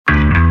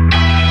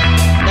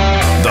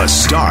The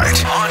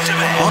Start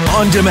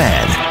on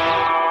demand.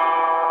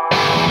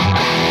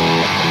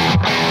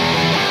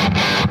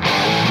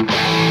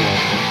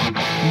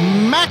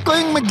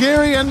 Mackling,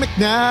 McGarry, and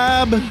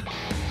McNabb.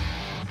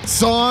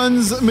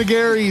 Sans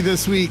McGarry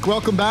this week.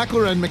 Welcome back,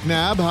 Loren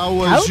McNabb. How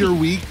was your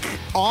week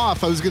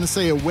off? I was going to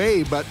say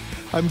away, but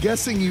I'm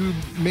guessing you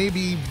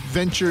maybe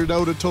ventured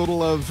out a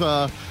total of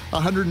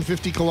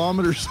 150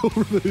 kilometers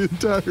over the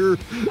entire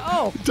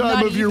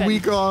time of your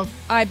week off.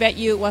 I bet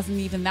you it wasn't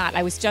even that.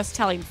 I was just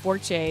telling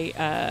Forche,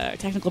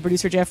 technical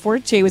producer Jeff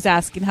Forche was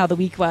asking how the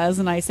week was,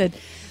 and I said,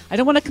 I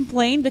don't want to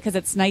complain because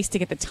it's nice to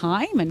get the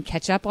time and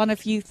catch up on a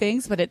few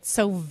things, but it's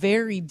so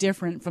very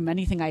different from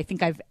anything I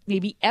think I've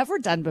maybe ever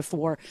done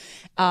before.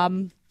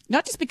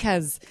 Not just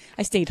because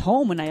I stayed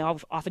home and I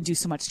often do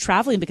so much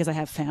traveling because I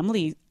have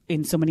family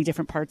in so many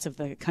different parts of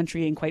the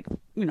country and quite,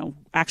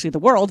 actually the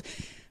world.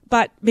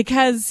 But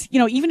because,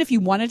 even if you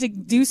wanted to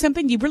do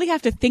something, you really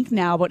have to think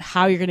now about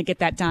how you're going to get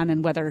that done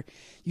and whether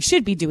you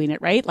should be doing it,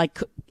 right? Like,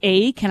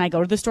 can I go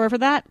to the store for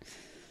that?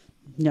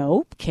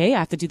 No. Okay. I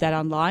have to do that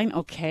online.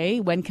 Okay.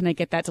 When can I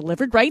get that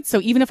delivered? Right.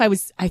 So even if I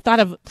thought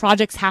of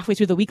projects halfway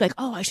through the week, like,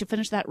 I should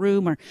finish that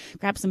room or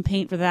grab some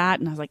paint for that.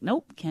 And I was like,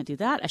 nope, can't do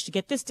that. I should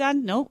get this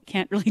done. Nope,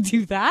 can't really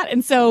do that.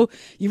 And so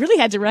you really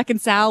had to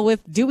reconcile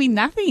with doing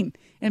nothing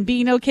and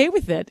being okay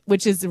with it,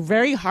 which is a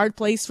very hard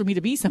place for me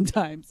to be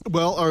sometimes.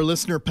 Well, our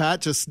listener,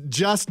 Pat,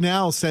 just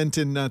now sent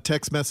in a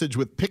text message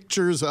with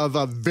pictures of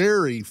a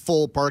very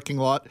full parking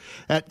lot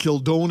at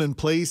Kildonan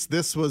Place.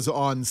 This was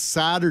on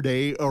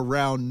Saturday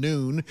around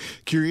noon.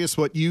 Curious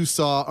what you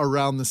saw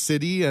around the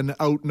city and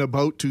out and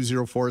about.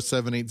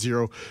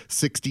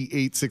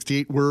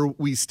 204-780-6868. Were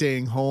we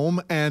staying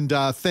home? And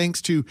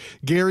thanks to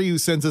Gary, who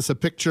sends us a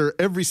picture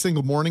every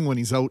single morning when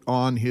he's out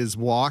on his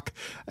walk.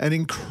 An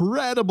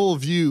incredible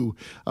view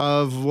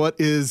of what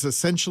is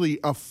essentially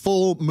a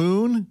full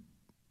moon.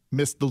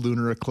 Missed the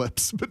lunar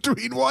eclipse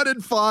between 1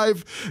 and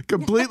 5.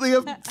 Completely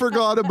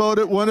forgot about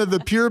it. One of the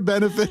pure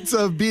benefits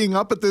of being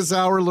up at this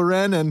hour,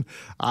 Loren, and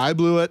I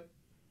blew it.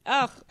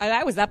 Oh,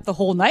 I was up the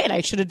whole night. I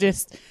should have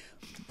just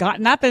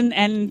gotten up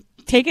and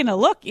taken a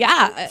look.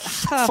 Yeah.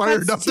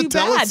 Fired up the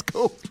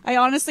telescope. I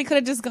honestly could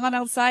have just gone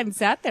outside and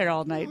sat there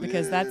all night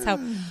because that's how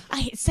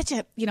it's such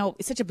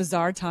a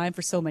bizarre time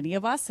for so many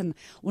of us. And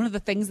one of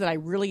the things that I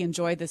really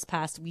enjoyed this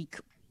past week,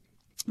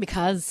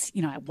 because,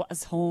 I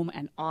was home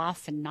and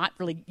off and not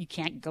really, you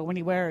can't go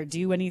anywhere or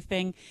do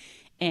anything.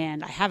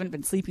 And I haven't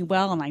been sleeping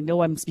well. And I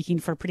know I'm speaking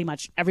for pretty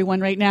much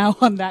everyone right now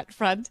on that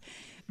front.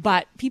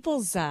 But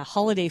people's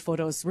holiday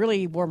photos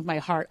really warmed my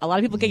heart. A lot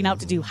of people getting out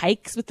to do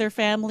hikes with their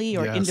family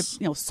or into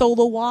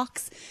solo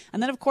walks.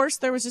 And then, of course,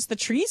 there was just the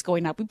trees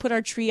going up. We put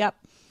our tree up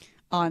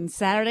on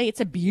Saturday. It's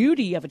a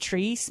beauty of a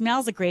tree.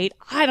 Smells great.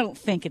 I don't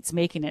think it's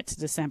making it to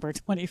December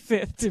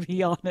 25th, to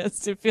be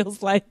honest. It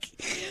feels like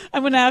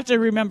I'm going to have to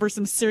remember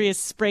some serious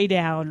spray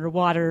down or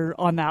water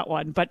on that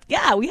one. But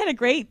yeah, we had a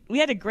great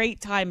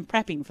time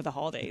prepping for the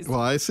holidays. Well,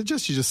 I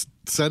suggest you just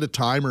set a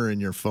timer in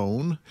your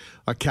phone,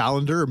 a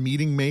calendar, a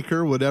meeting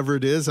maker, whatever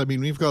it is. I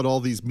mean, we've got all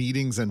these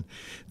meetings and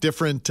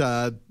different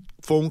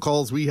phone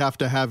calls we have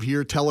to have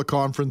here,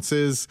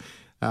 teleconferences.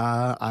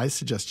 I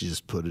suggest you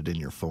just put it in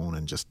your phone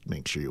and just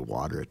make sure you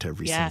water it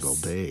every single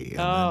day. And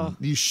then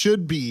you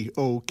should be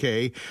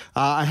okay.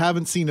 I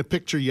haven't seen a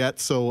picture yet,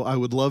 so I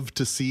would love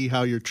to see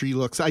how your tree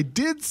looks. I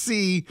did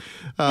see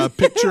a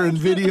picture and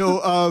video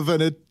of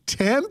an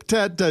attempt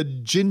at a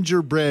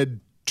gingerbread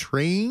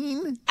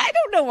train. I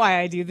don't know why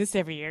I do this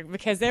every year,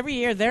 because every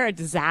year they're a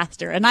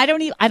disaster. And I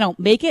don't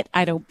make it.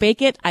 I don't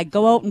bake it. I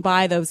go out and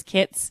buy those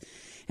kits.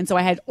 And so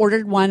I had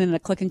ordered one in a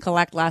click and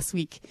collect last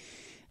week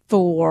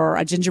for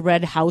a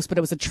gingerbread house, but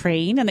it was a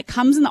train, and it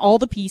comes in all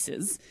the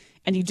pieces,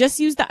 and you just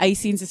use the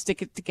icings to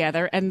stick it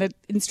together, and the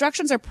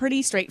instructions are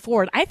pretty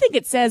straightforward. I think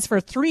it says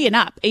for 3 and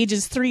up,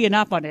 ages 3 and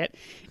up on it,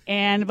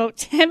 and about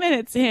 10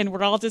 minutes in,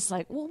 we're all just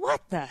like, well, what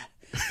the?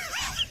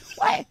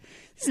 What?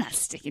 It's not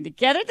sticking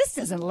together. This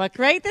doesn't look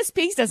right. This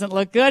piece doesn't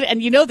look good.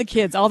 And the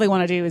kids, all they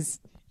want to do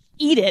is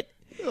eat it.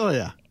 Oh,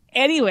 yeah.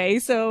 Anyway,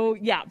 so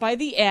yeah, by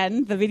the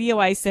end, the video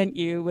I sent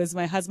you was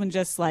my husband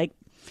just like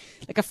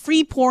a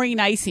free pouring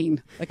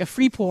icing, like a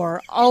free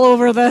pour all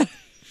over the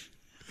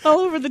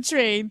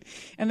train.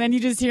 And then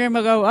you just hear him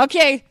go,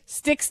 okay,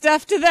 stick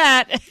stuff to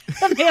that.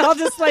 And they all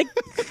just look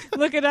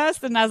at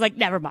us. And I was like,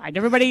 never mind.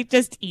 Everybody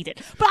just eat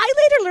it. But I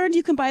later learned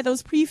you can buy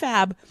those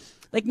prefab,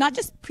 not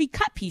just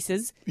pre-cut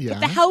pieces, but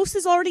the house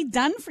is already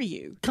done for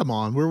you. Come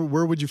on.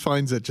 Where would you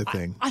find such a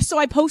thing? So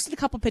I posted a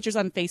couple pictures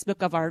on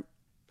Facebook of our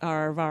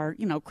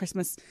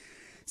Christmas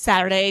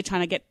Saturday,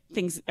 trying to get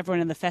everyone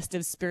in the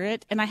festive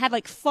spirit. And I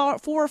had 4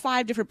 or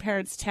 5 different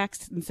parents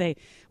text and say,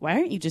 why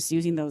aren't you just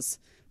using those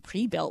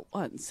pre-built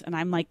ones? And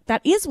I'm like, that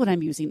is what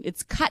I'm using.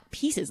 It's cut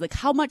pieces.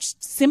 How much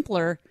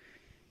simpler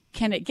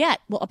can it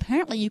get? Well,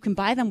 apparently you can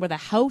buy them where the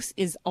house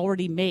is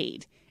already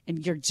made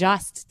and you're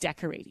just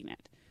decorating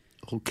it.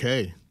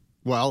 Okay.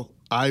 Well,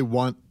 I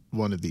want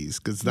one of these,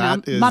 because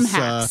that is mum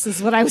hacks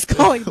is what I was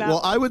calling them.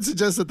 Well, I would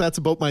suggest that that's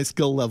about my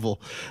skill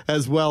level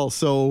as well.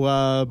 So,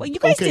 well, you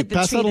guys did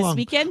the tree this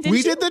weekend, didn't you?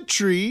 We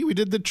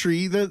did the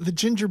tree. The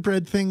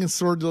gingerbread thing is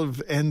sort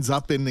of ends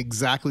up in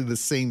exactly the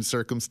same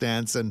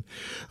circumstance, and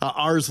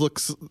ours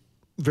looks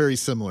very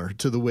similar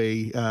to the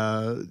way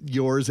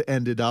yours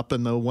ended up,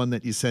 and the one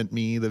that you sent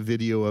me, the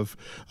video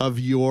of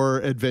your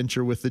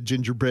adventure with the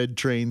gingerbread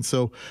train.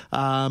 So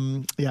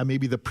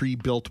maybe the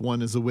pre-built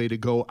one is the way to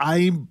go.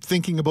 I'm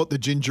thinking about the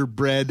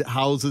gingerbread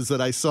houses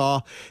that I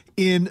saw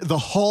in the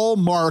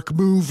Hallmark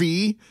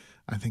movie.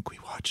 I think we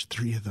watched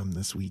 3 of them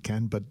this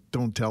weekend, but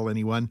don't tell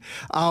anyone.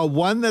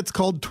 One that's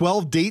called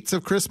 12 Dates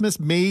of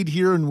Christmas, made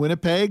here in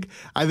Winnipeg.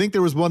 I think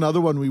there was one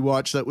other one we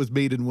watched that was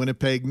made in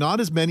Winnipeg. Not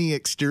as many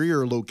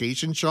exterior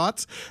location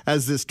shots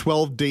as this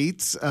 12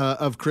 Dates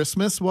of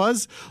Christmas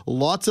was.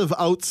 Lots of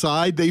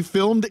outside. They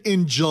filmed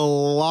in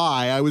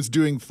July. I was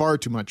doing far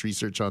too much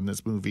research on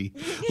this movie,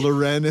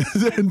 Loren,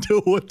 and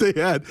what they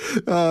had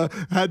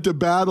to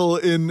battle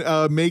in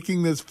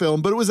making this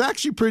film. But it was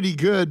actually pretty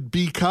good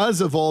because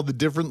of all the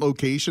different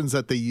locations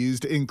that they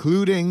used,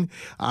 including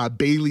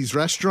Bailey's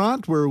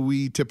Restaurant, where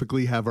we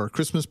typically have our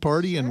Christmas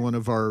party, and one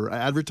of our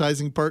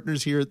advertising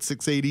partners here at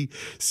 680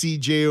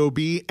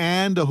 CJOB,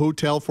 and a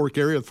hotel, Fort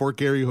Garry. The Fort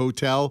Garry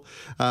Hotel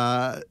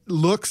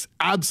looks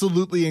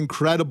absolutely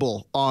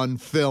incredible on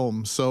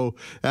film. So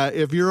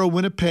if you're a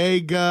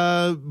Winnipeg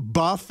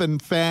buff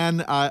and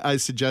fan, I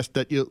suggest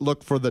that you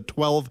look for the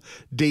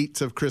 12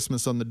 Dates of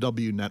Christmas on the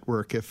W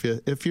Network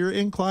if you're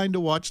inclined to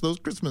watch those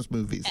Christmas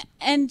movies.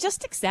 And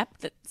just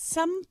accept that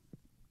some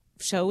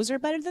shows are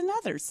better than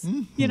others,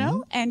 you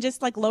know, and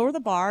just like lower the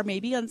bar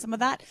maybe on some of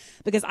that,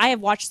 because I have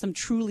watched some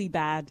truly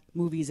bad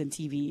movies and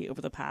TV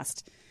over the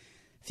past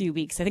few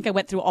weeks. I think I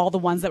went through all the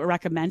ones that were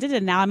recommended,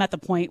 and now I'm at the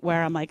point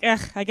where I'm like,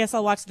 I guess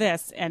I'll watch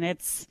this, and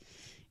it's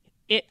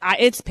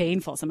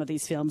painful, some of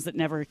these films that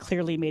never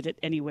clearly made it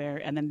anywhere,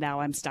 and then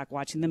now I'm stuck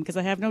watching them because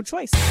I have no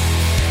choice.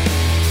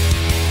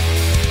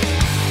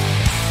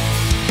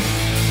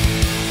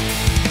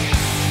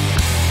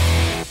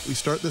 We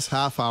start this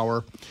half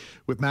hour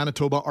with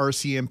Manitoba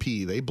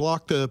RCMP. They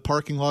blocked the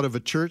parking lot of a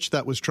church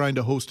that was trying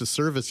to host a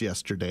service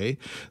yesterday.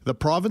 The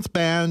province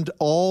banned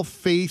all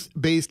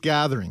faith-based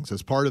gatherings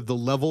as part of the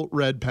level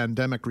red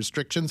pandemic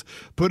restrictions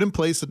put in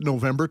place at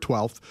November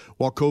 12th,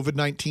 while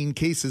COVID-19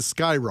 cases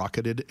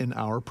skyrocketed in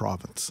our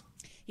province.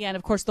 Yeah, and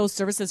of course, those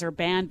services are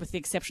banned with the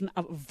exception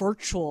of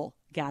virtual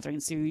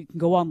gatherings. So you can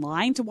go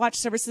online to watch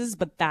services,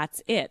 but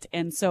that's it.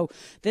 And so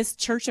this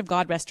Church of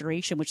God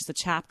Restoration, which is a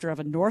chapter of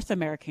a North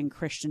American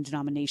Christian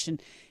denomination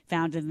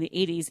founded in the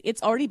 80s,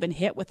 it's already been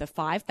hit with a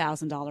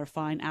 $5,000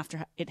 fine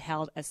after it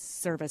held a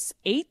service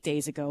 8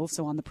 days ago,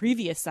 so on the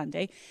previous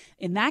Sunday.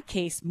 In that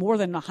case, more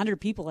than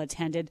 100 people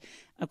attended,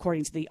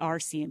 according to the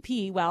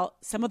RCMP. Well,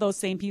 some of those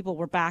same people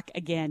were back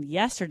again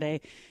yesterday.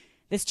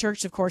 This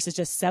church, of course, is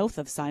just south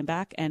of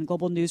Steinbach, and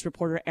Global News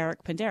reporter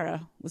Eric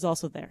Pandera was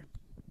also there.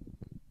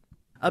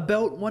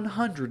 About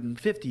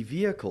 150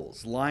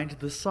 vehicles lined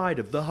the side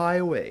of the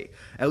highway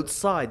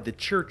outside the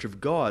Church of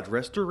God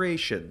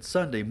Restoration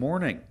Sunday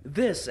morning.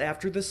 This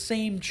after the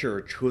same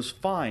church was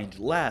fined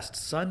last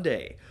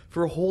Sunday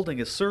for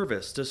holding a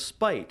service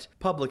despite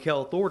public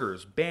health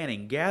orders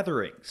banning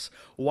gatherings,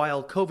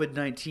 while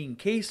COVID-19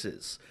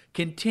 cases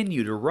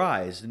continue to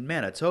rise in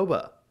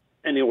Manitoba.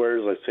 Anywhere,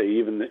 as I say,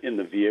 even in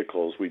the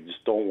vehicles, we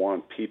just don't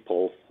want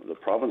people, the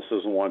province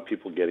doesn't want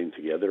people getting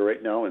together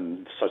right now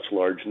in such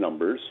large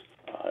numbers.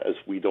 As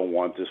we don't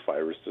want this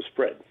virus to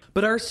spread.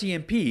 But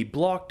RCMP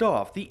blocked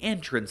off the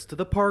entrance to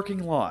the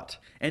parking lot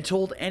and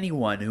told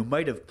anyone who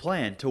might have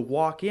planned to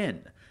walk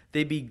in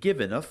they'd be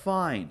given a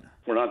fine.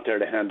 We're not there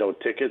to hand out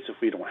tickets if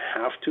we don't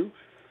have to,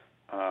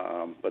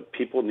 but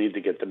people need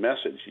to get the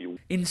message.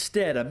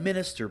 Instead, a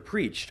minister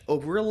preached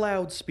over a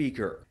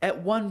loudspeaker.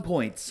 At one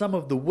point, some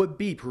of the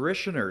would-be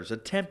parishioners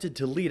attempted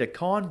to lead a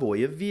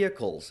convoy of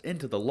vehicles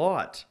into the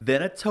lot.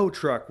 Then a tow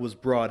truck was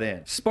brought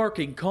in,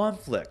 sparking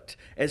conflict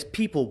as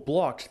people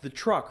blocked the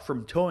truck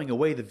from towing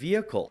away the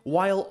vehicle,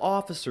 while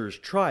officers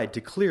tried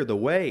to clear the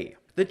way.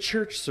 The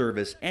church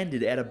service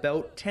ended at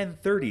about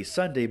 10:30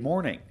 Sunday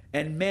morning,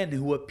 and men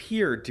who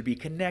appeared to be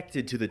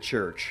connected to the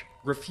church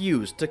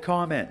refused to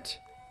comment.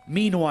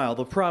 Meanwhile,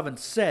 the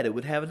province said it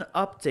would have an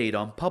update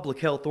on public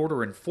health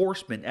order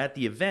enforcement at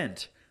the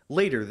event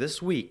later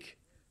this week.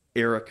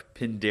 Eric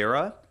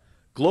Pandera,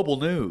 Global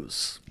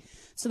News.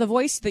 So the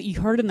voice that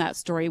you heard in that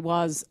story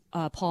was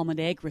Paul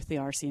Moneg with the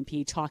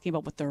RCMP talking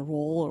about what their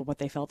role or what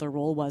they felt their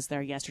role was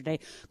there yesterday.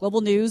 Global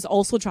News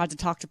also tried to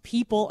talk to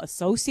people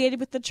associated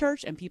with the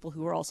church and people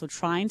who were also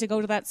trying to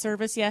go to that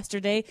service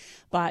yesterday,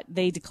 but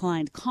they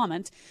declined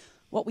comment.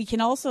 What we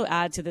can also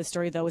add to this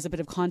story, though, is a bit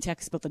of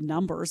context about the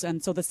numbers.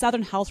 And so the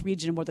Southern Health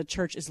region where the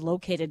church is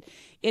located,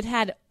 it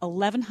had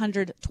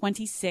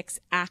 1,126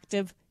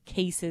 active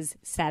cases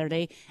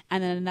Saturday,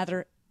 and then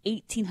another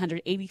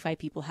 1,885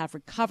 people have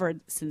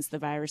recovered since the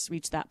virus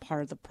reached that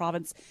part of the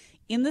province.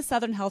 In the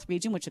Southern Health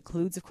region, which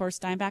includes, of course,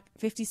 Steinbach,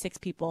 56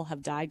 people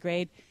have died,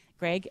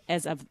 Greg,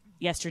 as of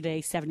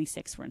yesterday,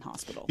 76 were in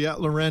hospital. Yeah,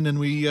 Loren, and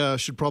we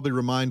should probably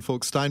remind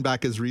folks,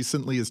 Steinbach as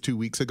recently as 2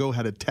 weeks ago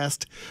had a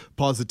test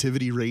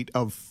positivity rate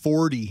of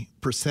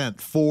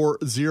 40%,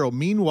 40.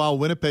 Meanwhile,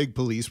 Winnipeg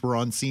police were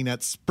on scene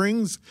at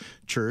Springs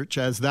Church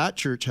as that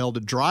church held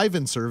a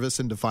drive-in service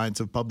in defiance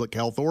of public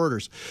health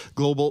orders.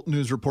 Global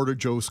News reporter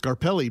Joe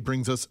Scarpelli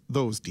brings us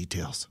those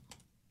details.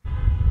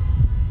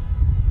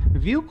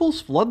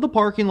 Vehicles flood the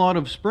parking lot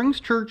of Springs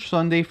Church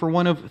Sunday for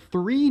one of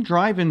 3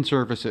 drive-in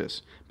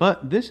services.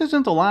 But this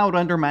isn't allowed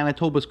under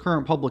Manitoba's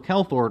current public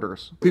health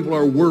orders. People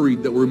are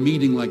worried that we're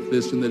meeting like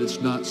this and that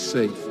it's not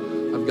safe.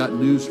 I've got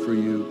news for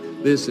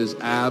you. This is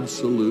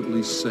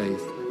absolutely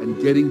safe,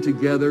 and getting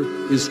together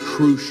is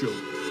crucial.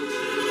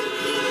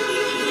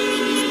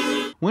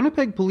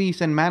 Winnipeg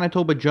police and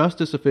Manitoba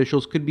justice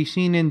officials could be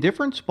seen in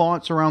different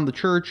spots around the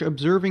church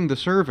observing the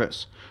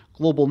service.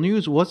 Global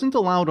News wasn't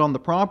allowed on the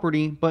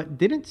property, but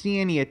didn't see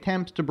any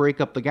attempts to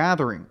break up the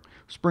gathering.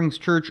 Springs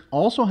Church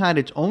also had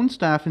its own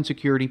staff and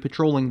security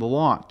patrolling the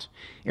lot.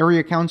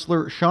 Area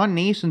Councillor Sean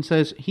Nason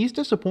says he's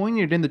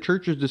disappointed in the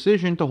church's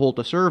decision to hold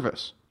a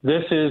service.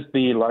 This is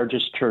the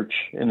largest church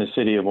in the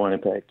city of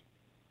Winnipeg,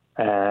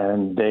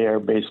 and they are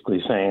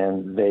basically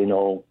saying they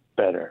know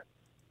better.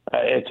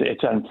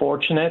 It's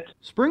unfortunate.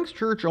 Springs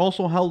Church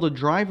also held a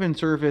drive-in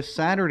service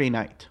Saturday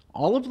night.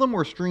 All of them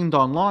were streamed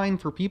online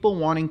for people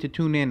wanting to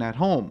tune in at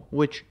home,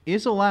 which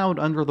is allowed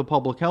under the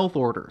public health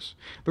orders.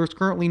 There's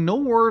currently no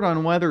word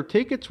on whether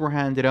tickets were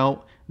handed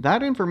out.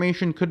 That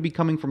information could be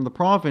coming from the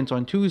province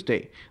on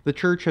Tuesday. The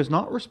church has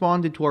not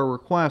responded to our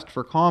request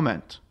for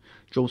comment.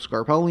 Joe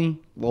Scarpelli,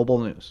 Global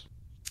News.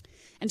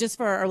 And just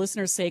for our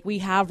listeners' sake, we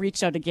have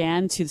reached out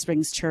again to the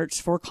Springs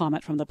Church for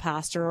comment from the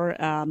pastor,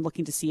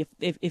 looking to see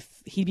if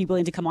he'd be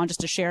willing to come on just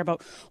to share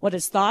about what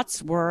his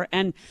thoughts were.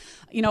 And,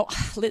 you know,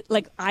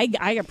 like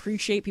I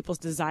appreciate people's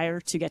desire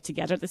to get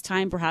together at this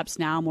time, perhaps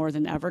now more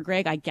than ever,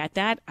 Greg. I get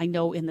that. I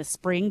know in the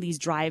spring, these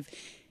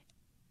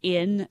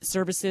drive-in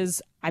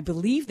services, I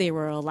believe they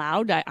were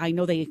allowed. I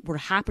know they were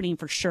happening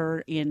for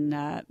sure in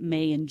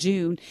May and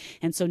June.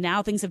 And so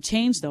now things have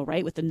changed, though,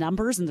 right? With the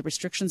numbers and the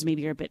restrictions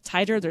maybe are a bit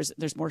tighter.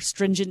 There's more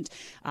stringent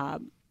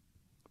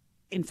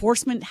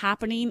enforcement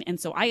happening. And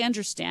so I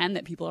understand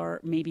that people are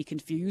maybe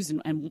confused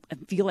and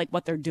feel like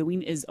what they're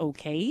doing is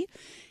okay.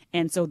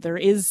 And so there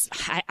is,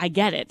 I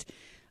get it.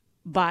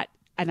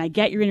 And I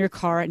get you're in your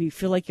car and you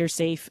feel like you're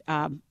safe.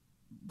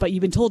 But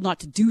you've been told not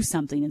to do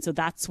something. And so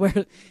that's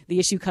where the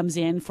issue comes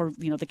in for,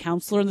 you know, the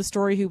counselor in the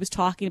story who was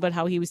talking about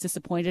how he was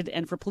disappointed,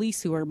 and for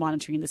police who are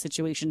monitoring the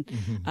situation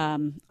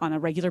on a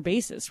regular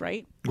basis,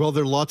 right? Well,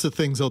 there are lots of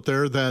things out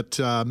there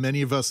that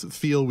many of us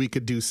feel we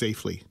could do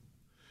safely.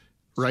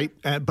 Right.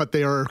 But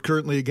they are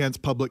currently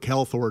against public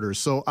health orders.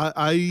 So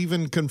I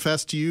even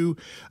confessed to you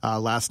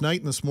last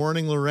night and this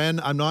morning, Loren,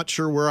 I'm not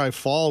sure where I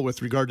fall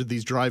with regard to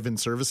these drive-in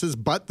services,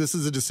 but this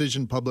is a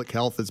decision public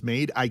health has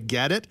made. I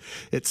get it.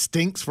 It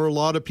stinks for a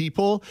lot of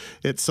people.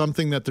 It's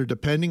something that they're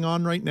depending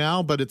on right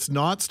now, but it's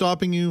not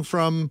stopping you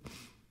from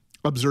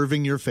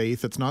observing your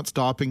faith. It's not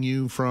stopping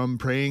you from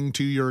praying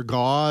to your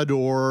God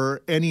or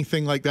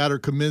anything like that, or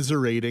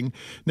commiserating.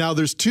 Now,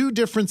 there's 2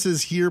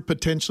 differences here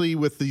potentially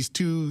with these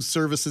 2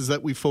 services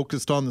that we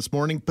focused on this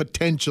morning,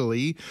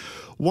 potentially.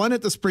 One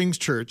at the Springs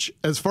Church,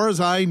 as far as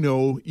I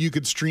know, you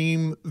could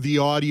stream the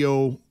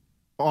audio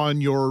on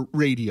your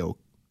radio,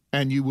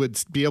 and you would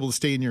be able to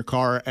stay in your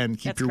car and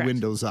keep your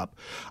windows up.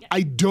 Yeah.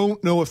 I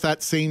don't know if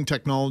that same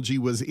technology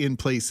was in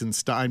place in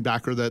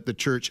Steinbach or the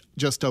church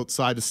just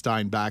outside of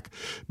Steinbach,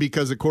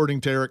 because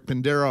according to Eric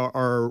Pindera,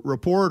 our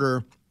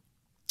reporter,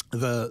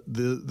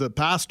 the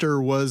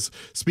pastor was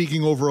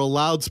speaking over a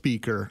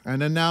loudspeaker.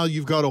 And then now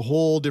you've got a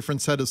whole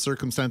different set of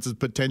circumstances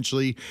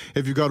potentially.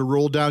 If you've got to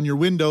roll down your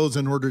windows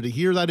in order to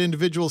hear that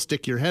individual,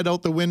 stick your head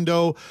out the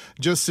window,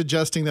 just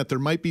suggesting that there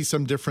might be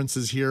some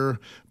differences here.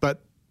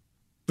 But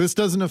this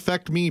doesn't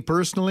affect me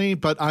personally,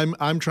 but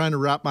I'm trying to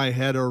wrap my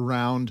head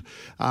around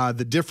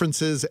the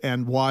differences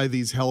and why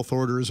these health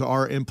orders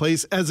are in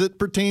place as it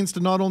pertains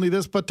to not only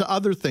this, but to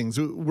other things.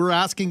 We're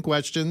asking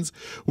questions.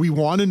 We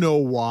want to know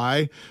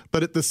why,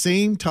 but at the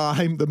same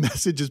time, the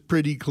message is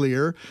pretty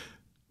clear.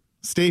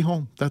 Stay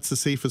home. That's the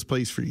safest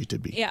place for you to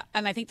be. Yeah,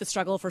 and I think the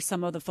struggle for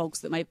some of the folks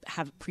that might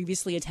have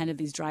previously attended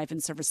these drive-in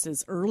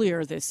services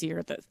earlier this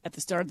year, at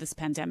the start of this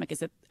pandemic,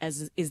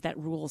 is that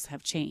rules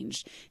have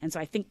changed. And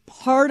so I think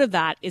part of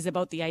that is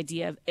about the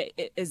idea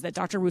is that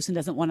Dr. Roussin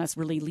doesn't want us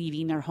really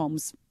leaving our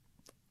homes,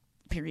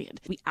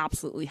 period. We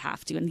absolutely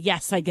have to. And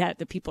yes, I get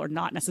that people are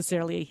not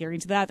necessarily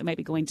adhering to that. They might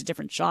be going to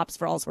different shops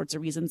for all sorts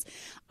of reasons.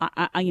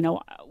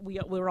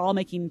 We're all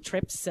making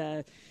trips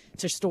to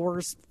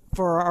stores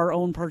for our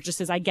own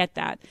purchases. I get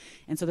that.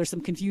 And so there's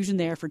some confusion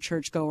there for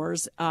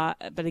churchgoers.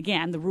 But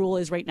again, the rule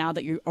is right now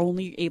that you're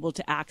only able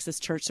to access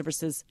church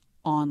services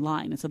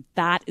online. And so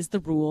that is the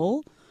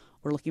rule.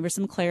 We're looking for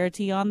some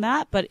clarity on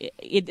that, but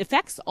it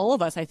affects all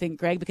of us, I think,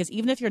 Greg, because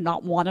even if you're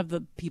not one of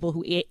the people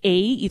who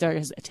either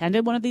has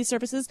attended one of these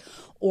services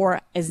or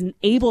isn't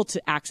able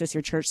to access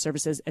your church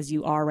services as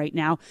you are right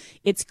now,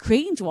 it's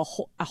creating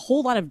a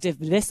whole lot of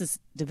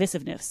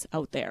divisiveness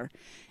out there.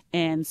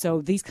 And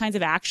so these kinds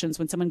of actions,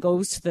 when someone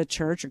goes to the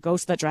church or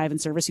goes to that drive-in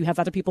service, you have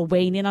other people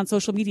weighing in on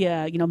social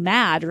media,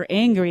 mad or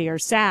angry or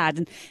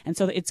sad. And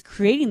so it's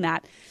creating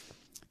that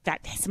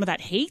some of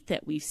that hate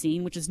that we've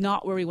seen, which is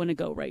not where we want to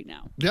go right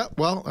now. Yeah,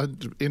 well,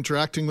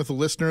 interacting with a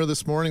listener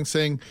this morning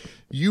saying,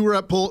 you were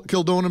at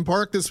Kildonan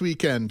Park this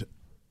weekend.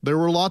 There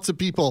were lots of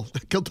people.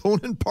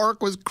 Kildonan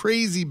Park was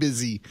crazy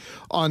busy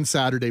on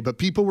Saturday, but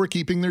people were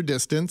keeping their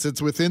distance.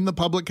 It's within the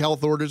public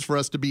health orders for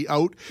us to be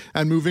out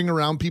and moving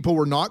around. People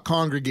were not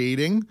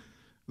congregating,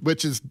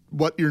 which is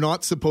what you're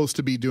not supposed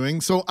to be doing.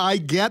 So I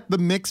get the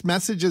mixed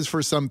messages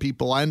for some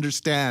people. I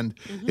understand.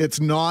 It's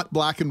not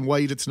black and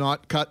white. It's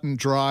not cut and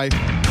dry.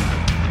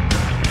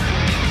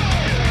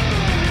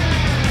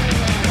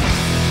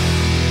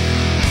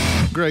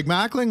 Greg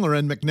Mackling,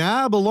 Loren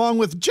McNabb, along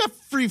with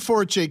Jeffrey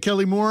Forche,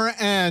 Kelly Moore,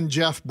 and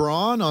Jeff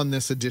Braun on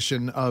this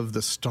edition of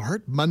The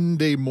Start,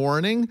 Monday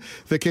morning,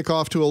 the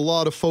kickoff to a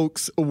lot of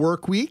folks'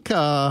 work week.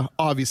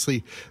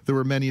 Obviously, there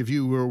were many of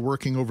you who were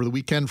working over the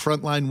weekend,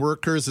 frontline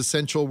workers,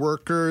 essential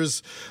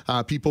workers,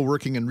 people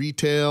working in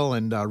retail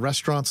and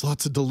restaurants,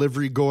 lots of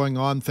delivery going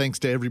on. Thanks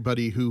to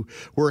everybody who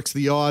works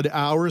the odd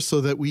hours so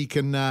that we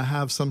can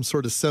have some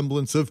sort of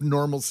semblance of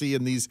normalcy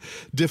in these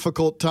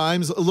difficult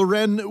times.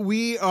 Loren,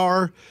 we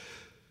are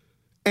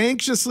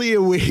anxiously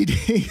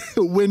awaiting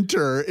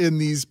winter in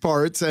these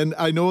parts. And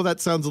I know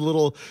that sounds a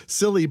little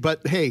silly,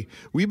 but hey,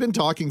 we've been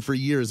talking for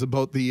years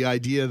about the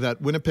idea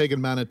that Winnipeg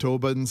and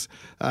Manitobans,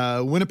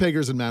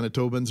 Winnipeggers and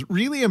Manitobans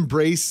really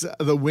embrace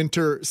the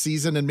winter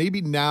season, and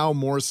maybe now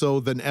more so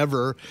than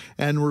ever.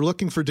 And we're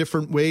looking for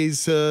different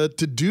ways to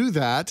do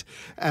that.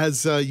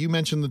 As you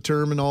mentioned the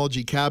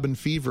terminology cabin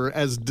fever,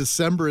 as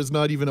December is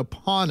not even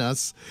upon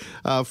us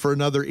for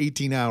another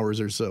 18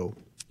 hours or so.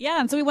 Yeah,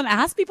 and so we want to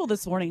ask people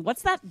this morning,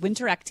 what's that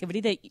winter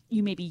activity that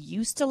you maybe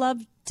used to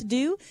love to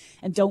do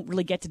and don't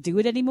really get to do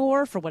it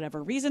anymore for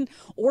whatever reason,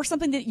 or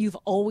something that you've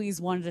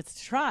always wanted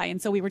to try? And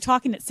so we were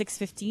talking at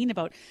 6:15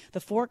 about the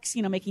Forks,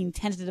 making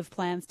tentative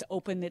plans to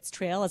open its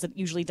trail as it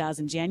usually does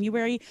in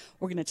January.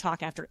 We're going to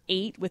talk after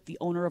 8 with the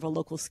owner of a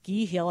local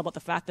ski hill about the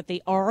fact that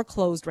they are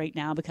closed right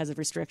now because of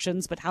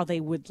restrictions, but how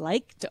they would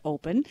like to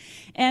open.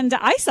 And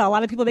I saw a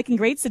lot of people making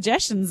great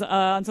suggestions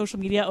on social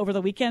media over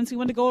the weekend, so we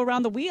want to go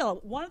around the wheel.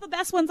 One of the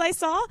best ones I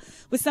saw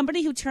was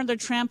somebody who turned their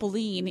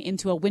trampoline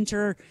into a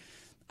winter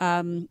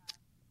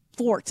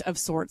fort of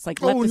sorts, like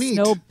let the neat.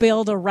 snow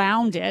build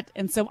around it.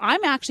 And so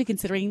I'm actually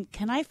considering,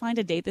 can I find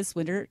a date this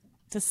winter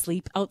to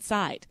sleep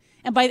outside?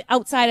 And by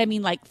outside, I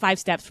mean like 5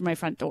 steps from my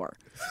front door,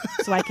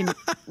 so I can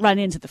run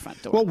into the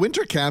front door. Well,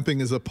 winter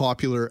camping is a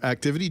popular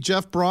activity.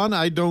 Jeff Braun,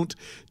 I don't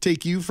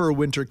take you for a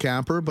winter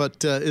camper,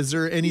 but is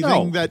there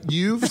anything that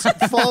you've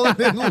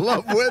fallen in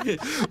love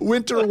with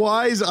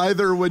winter-wise,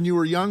 either when you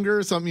were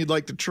younger, something you'd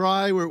like to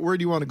try? Where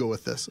do you want to go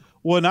with this?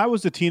 When I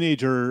was a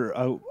teenager,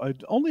 I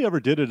only ever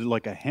did it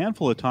like a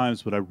handful of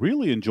times, but I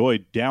really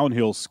enjoyed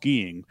downhill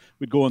skiing.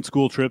 We'd go on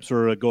school trips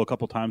or I'd go a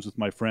couple times with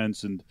my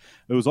friends, and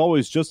it was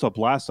always just a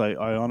blast. I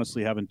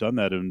honestly haven't done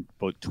that in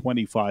about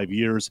 25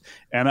 years.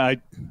 And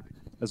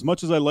as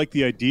much as I like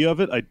the idea of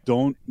it, I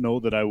don't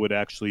know that I would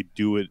actually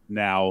do it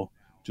now,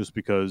 just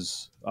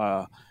because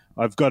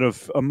I've got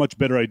a much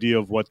better idea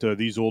of what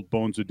these old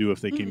bones would do if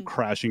they came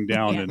crashing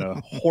down in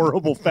a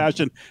horrible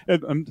fashion.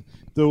 And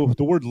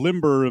the word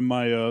limber in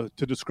my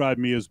to describe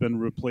me has been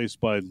replaced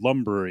by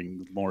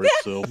lumbering more.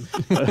 So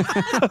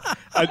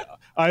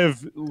I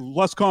have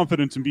less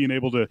confidence in being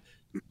able to,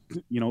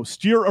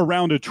 steer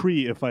around a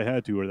tree if I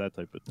had to, or that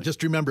type of thing.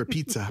 Just remember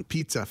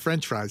pizza,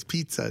 French fries,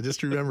 pizza.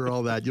 Just remember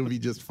all that. You'll be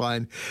just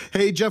fine.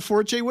 Hey, Jeff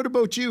Forche, what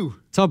about you?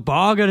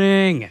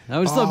 Tobogganing. That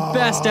was the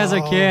best as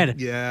a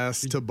kid.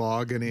 Yes,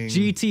 tobogganing.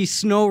 GT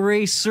Snow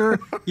Racer,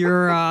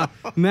 your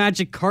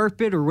magic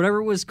carpet or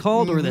whatever it was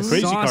called, or the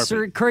Crazy saucer.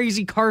 carpet.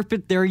 Crazy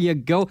carpet. There you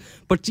go.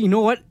 But you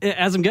know what?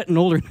 As I'm getting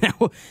older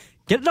now,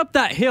 getting up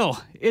that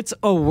hill, it's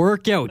a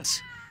workout.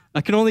 I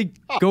can only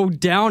go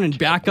down and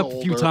back up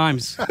a few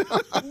times.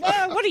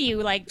 What are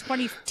you, like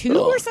 22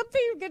 or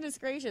something? Goodness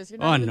gracious, you're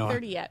not even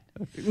 30 yet.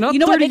 Not You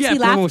know what 30 makes yet, me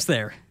but laugh? almost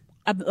there.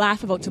 I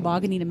laugh about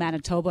tobogganing in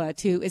Manitoba,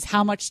 too, is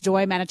how much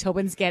joy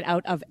Manitobans get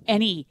out of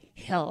any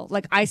hill.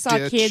 Like, I saw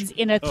Ditch. kids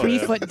in a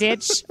 3-foot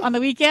ditch on the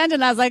weekend,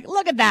 and I was like,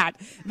 look at that.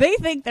 They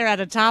think they're at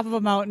the top of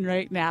a mountain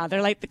right now.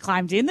 They're like, they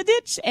climbed in the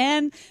ditch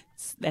and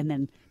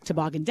then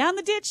toboggan down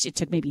the ditch. It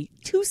took maybe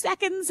 2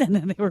 seconds, and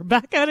then they were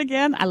back out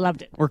again. I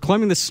loved it. Or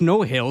climbing the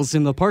snow hills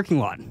in the parking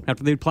lot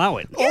after they'd plow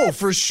it. Oh,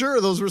 for sure.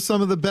 Those were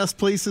some of the best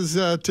places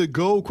to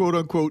go, quote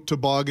unquote,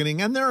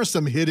 tobogganing. And there are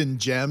some hidden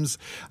gems.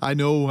 I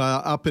know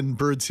up in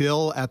Birds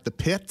Hill at the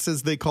pits,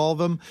 as they call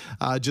them,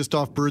 just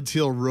off Birds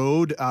Hill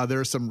Road, there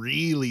are some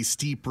really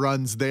steep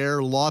runs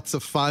there. Lots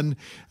of fun.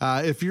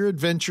 If you're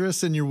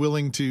adventurous and you're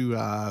willing to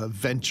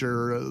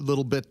venture a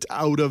little bit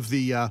out of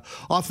the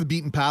off the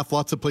beaten path,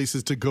 lots of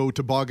places to go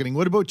tobogganing.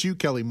 What about you,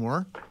 Kelly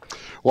Moore?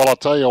 Well, I'll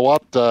tell you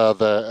what,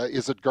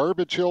 is it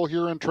Garbage Hill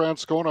here in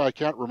Transcona? I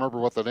can't remember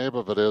what the name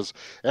of it is.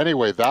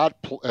 Anyway, that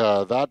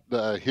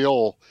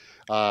hill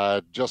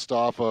just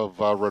off of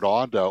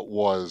Redonda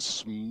was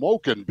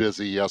smoking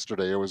busy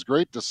yesterday. It was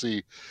great to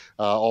see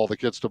all the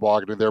kids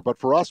tobogganing there. But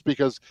for us,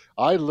 because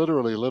I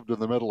literally lived in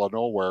the middle of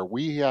nowhere,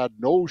 we had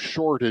no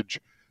shortage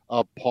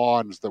of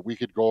ponds that we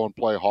could go and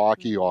play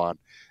hockey on.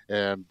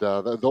 And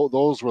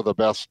those were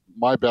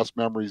my best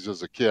memories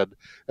as a kid.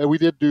 And we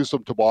did do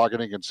some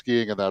tobogganing and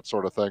skiing and that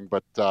sort of thing.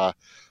 But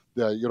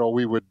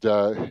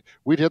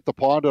we'd hit the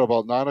pond at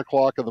about 9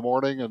 o'clock in the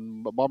morning,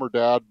 and mom or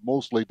dad,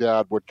 mostly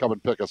dad, would come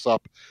and pick us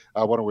up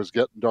when it was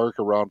getting dark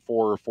around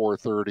 4 or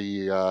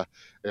 4:30,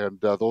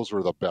 and those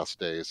were the best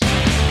days.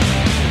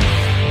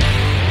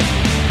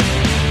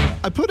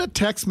 I put a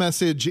text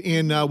message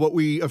in what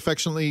we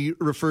affectionately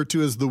refer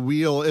to as the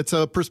wheel. It's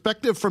a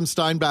perspective from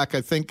Steinbach,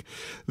 I think,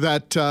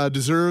 that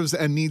deserves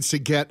and needs to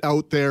get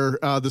out there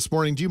this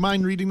morning. Do you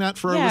mind reading that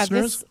for our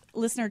listeners? This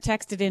listener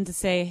texted in to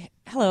say,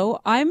 hello,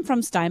 I'm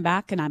from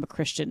Steinbach and I'm a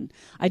Christian.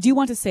 I do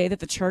want to say that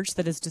the church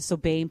that is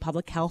disobeying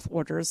public health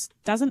orders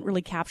doesn't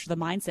really capture the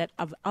mindset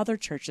of other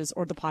churches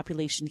or the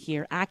population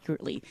here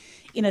accurately.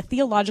 In a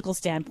theological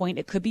standpoint,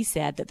 it could be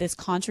said that this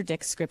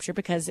contradicts Scripture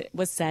because it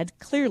was said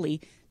clearly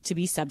to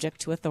be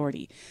subject to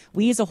authority.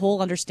 We as a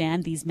whole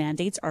understand these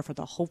mandates are for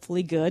the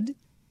hopefully good,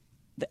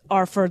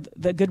 are for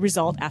the good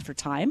result after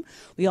time.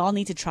 We all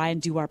need to try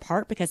and do our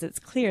part because it's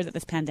clear that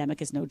this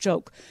pandemic is no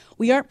joke.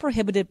 We aren't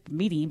prohibited from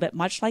meeting, but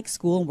much like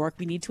school and work,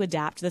 we need to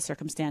adapt to the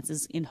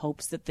circumstances in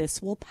hopes that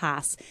this will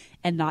pass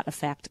and not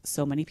affect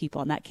so many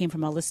people. And that came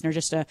from a listener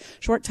just a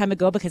short time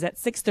ago, because at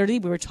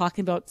 6:30 we were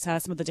talking about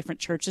some of the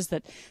different churches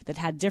that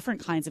had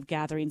different kinds of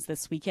gatherings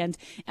this weekend.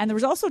 And there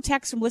was also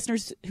text from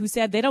listeners who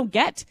said they don't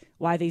get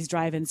why these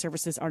drive-in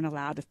services aren't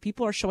allowed. If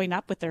people are showing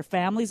up with their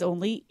families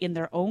only in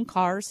their own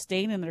cars,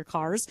 staying in their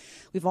cars,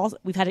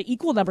 we've had an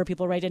equal number of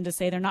people write in to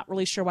say they're not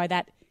really sure why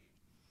that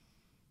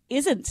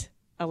isn't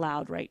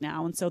allowed right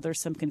now. And so there's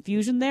some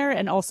confusion there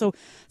and also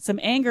some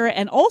anger,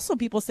 and also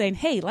people saying,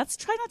 hey, let's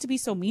try not to be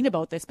so mean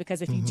about this,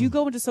 because if you do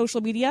go into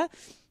social media,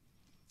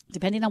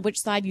 depending on which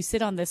side you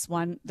sit on this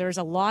one, there's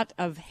a lot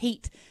of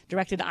hate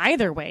directed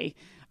either way,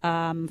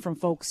 from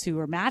folks who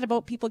are mad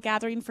about people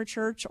gathering for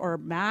church or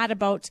mad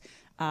about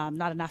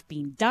not enough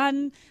being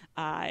done.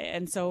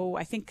 And so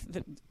I think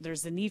that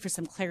there's a need for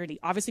some clarity.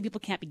 Obviously, people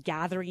can't be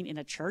gathering in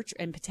a church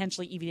and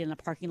potentially even in a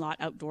parking lot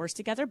outdoors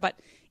together. But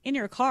in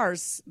your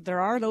cars, there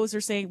are those who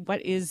are saying,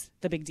 what is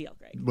the big deal,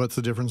 Greg? What's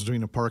the difference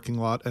between a parking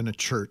lot and a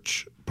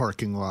church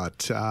parking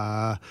lot?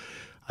 I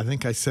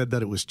think I said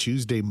that it was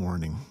Tuesday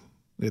morning.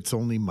 It's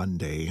only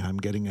Monday. I'm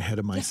getting ahead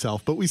of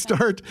myself. But we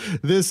start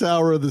this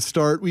hour of the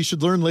start. We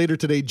should learn later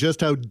today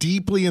just how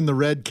deeply in the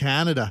red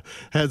Canada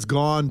has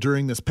gone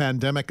during this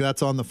pandemic.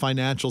 That's on the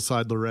financial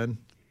side, Loren.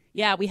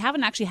 Yeah, we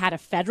haven't actually had a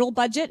federal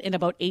budget in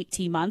about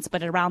 18 months,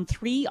 but at around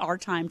 3 our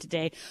time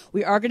today,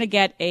 we are going to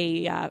get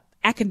a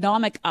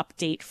economic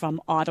update from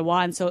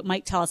Ottawa. And so it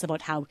might tell us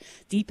about how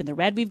deep in the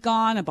red we've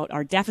gone, about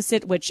our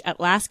deficit, which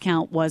at last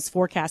count was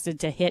forecasted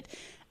to hit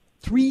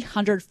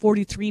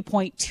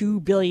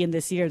 $343.2 billion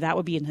this year. That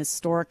would be an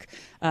historic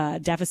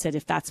deficit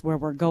if that's where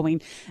we're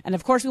going. And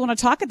of course, we want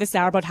to talk at this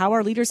hour about how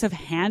our leaders have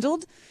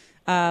handled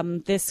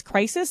this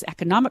crisis,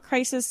 economic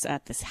crisis,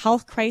 this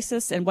health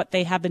crisis, and what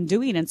they have been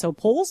doing. And so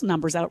polls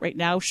numbers out right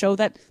now show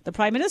that the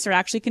Prime Minister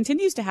actually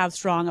continues to have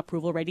strong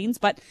approval ratings.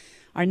 But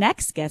our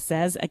next guest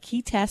says a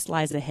key test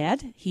lies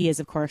ahead. He is,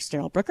 of course,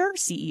 Daryl Brooker,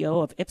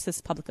 CEO of Ipsos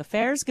Public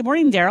Affairs. Good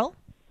morning, Daryl.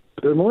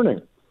 Good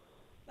morning.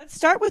 Let's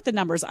start with the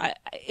numbers.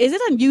 Is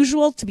it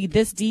unusual to be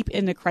this deep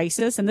in a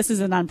crisis, and this is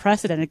an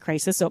unprecedented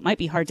crisis, so it might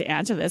be hard to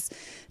answer this,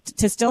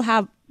 to still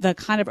have the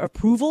kind of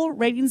approval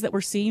ratings that we're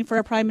seeing for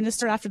a prime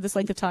minister after this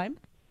length of time?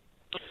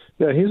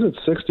 Yeah, he's at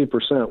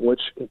 60%,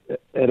 which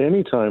at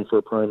any time for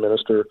a prime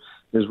minister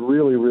is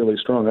really, really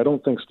strong. I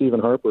don't think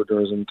Stephen Harper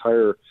during his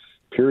entire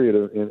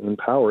period in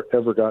power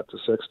ever got to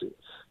 60.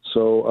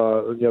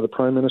 So, the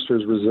prime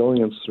minister's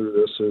resilience through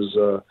this is,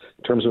 in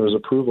terms of his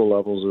approval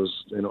levels, is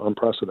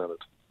unprecedented.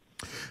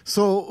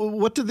 So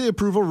what do the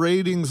approval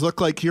ratings look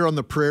like here on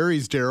the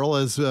prairies,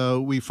 Daryl, as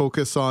we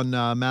focus on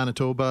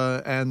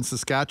Manitoba and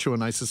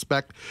Saskatchewan? I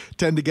suspect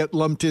tend to get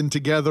lumped in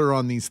together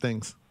on these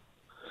things.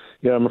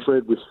 Yeah, I'm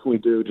afraid we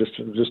do, just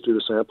due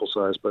to sample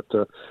size. But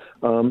the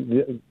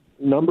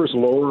numbers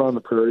lower on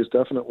the prairies,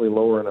 definitely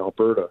lower in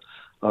Alberta.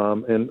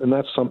 And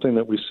that's something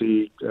that we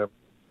see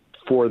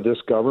for this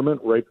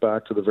government right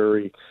back to the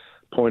very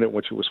point at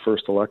which it was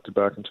first elected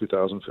back in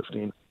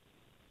 2015.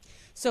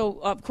 So,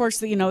 of course,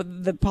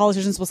 the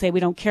politicians will say we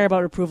don't care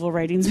about approval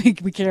ratings.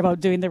 We care about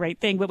doing the right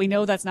thing. But we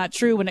know that's not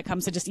true when it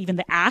comes to just even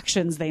the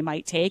actions they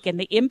might take and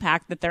the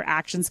impact that their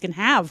actions can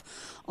have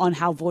on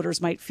how voters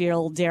might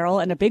feel,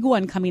 Daryl. And a big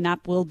one coming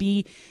up will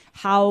be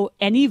how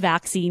any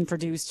vaccine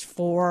produced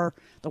for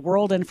the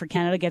world and for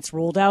Canada gets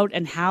rolled out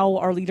and how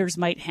our leaders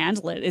might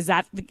handle it. Is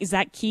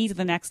that key to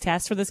the next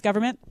test for this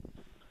government?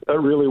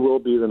 That really will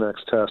be the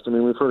next test. I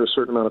mean, we've heard a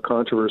certain amount of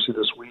controversy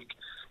this week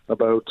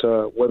about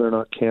whether or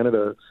not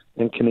Canada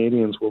and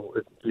Canadians will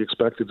be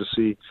expected to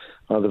see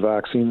the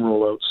vaccine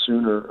roll out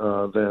sooner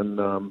than,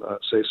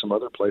 say, some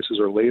other places,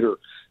 or later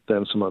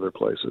than some other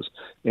places.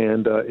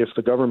 And if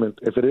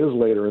it is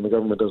later and the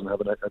government doesn't have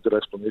a good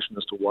explanation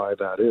as to why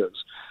that is,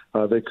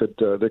 they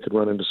could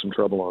run into some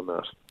trouble on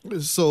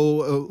that.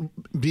 So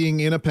being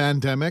in a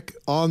pandemic,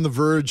 on the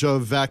verge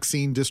of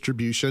vaccine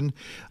distribution,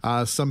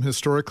 some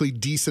historically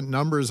decent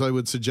numbers, I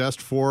would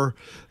suggest, for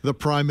the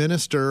Prime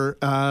Minister,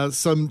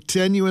 some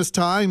tenuous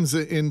times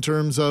in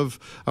terms of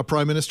a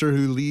Prime Minister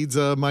who leads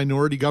a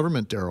minority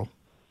government, Daryl.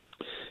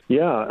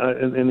 Yeah,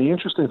 and the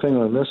interesting thing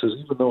on this is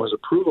even though his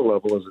approval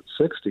level is at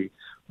 60,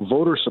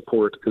 voter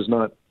support is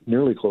not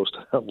nearly close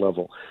to that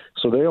level.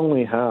 So the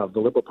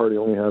Liberal Party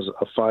only has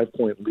a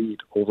 5-point lead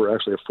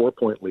actually a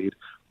 4-point lead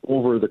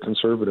over the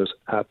Conservatives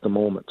at the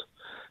moment.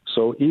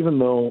 So even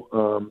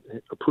though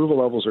approval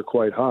levels are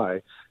quite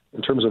high,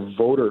 in terms of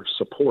voter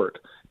support,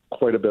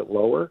 quite a bit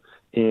lower,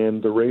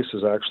 and the race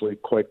is actually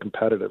quite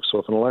competitive. So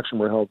if an election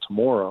were held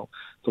tomorrow,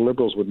 the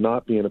Liberals would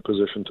not be in a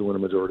position to win a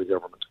majority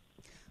government.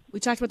 We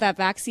talked about that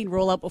vaccine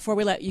rollout before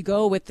we let you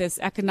go with this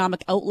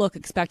economic outlook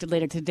expected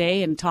later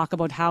today and talk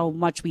about how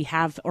much we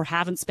have or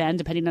haven't spent,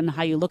 depending on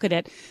how you look at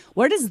it.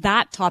 Where does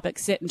that topic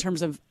sit in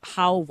terms of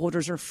how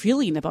voters are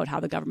feeling about how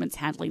the government's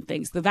handling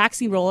things? The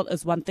vaccine rollout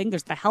is one thing.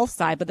 There's the health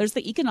side, but there's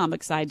the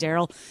economic side,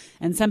 Daryl.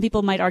 And some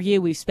people might argue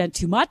we've spent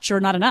too much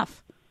or not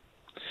enough.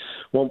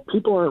 Well,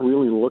 people aren't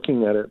really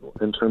looking at it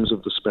in terms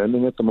of the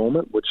spending at the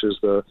moment, which is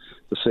the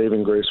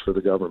saving grace for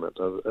the government.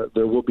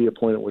 There will be a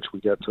point at which we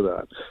get to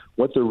that.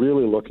 What they're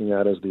really looking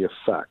at is the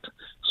effect.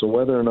 So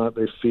whether or not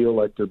they feel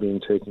like they're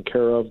being taken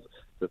care of,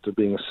 that they're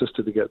being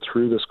assisted to get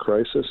through this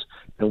crisis,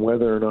 and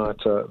whether or not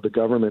the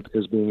government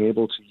is being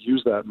able to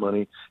use that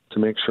money to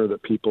make sure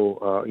that people,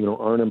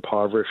 aren't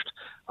impoverished,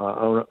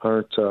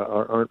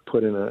 aren't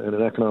put in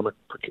an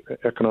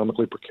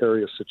economically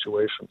precarious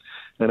situation.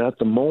 And at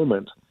the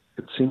moment,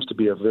 it seems to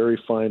be a very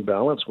fine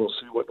balance. We'll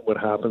see what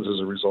happens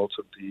as a result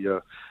of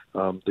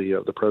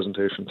the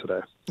presentation today.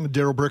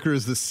 Daryl Bricker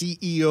is the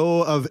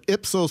CEO of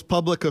Ipsos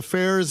Public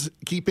Affairs,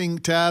 keeping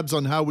tabs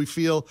on how we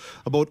feel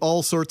about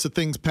all sorts of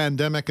things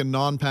pandemic and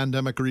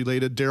non-pandemic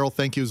related. Daryl,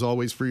 thank you as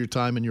always for your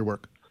time and your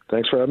work.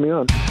 Thanks for having me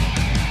on.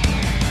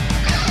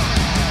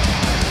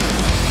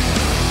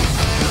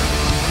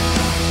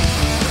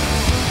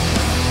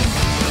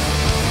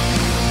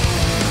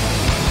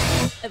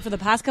 For the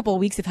past couple of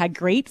weeks, I've had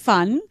great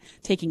fun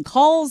taking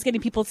calls,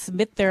 getting people to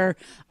submit their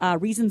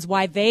reasons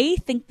why they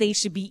think they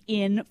should be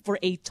in for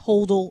a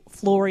total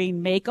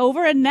flooring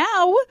makeover. And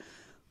now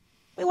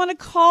we want to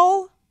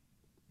call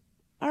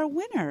our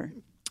winner.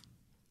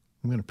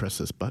 I'm going to press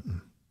this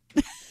button.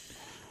 Good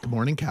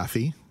morning,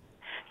 Kathy.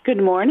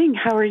 Good morning.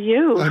 How are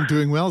you? I'm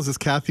doing well. Is this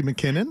Kathy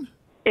McKinnon?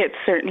 It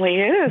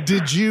certainly is.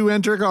 Did you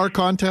enter our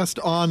contest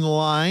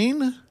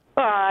online?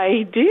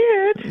 I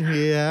did.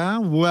 Yeah,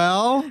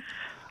 well,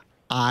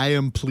 I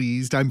am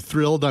pleased. I'm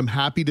thrilled. I'm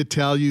happy to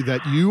tell you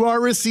that you are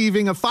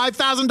receiving a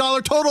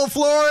 $5,000 total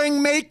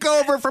flooring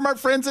makeover from our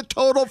friends at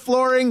Total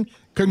Flooring.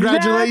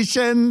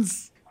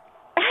 Congratulations.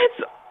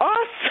 That's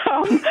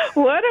awesome.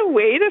 What a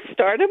way to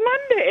start a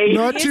Monday.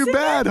 Not too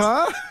bad,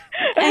 huh?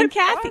 And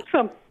Kathy,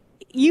 awesome.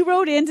 You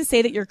wrote in to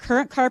say that your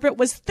current carpet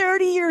was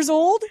 30 years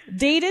old,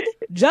 dated,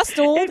 just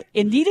old,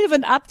 in need of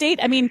an update.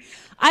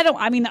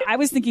 I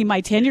was thinking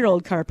my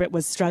 10-year-old carpet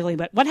was struggling,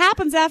 but what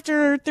happens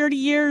after 30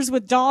 years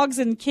with dogs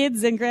and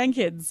kids and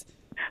grandkids?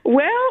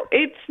 Well,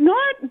 it's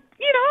not,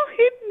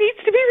 it needs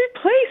to be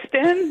replaced.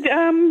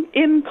 And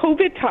in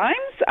COVID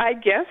times, I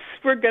guess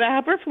we're going to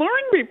have our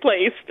flooring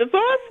replaced. It's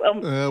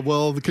awesome.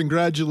 Well,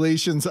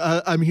 congratulations.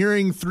 I'm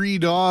hearing 3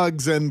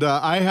 dogs, and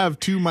I have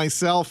 2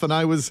 myself, and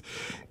I was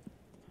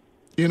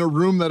in a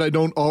room that I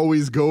don't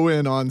always go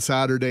in on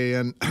Saturday,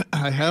 and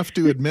I have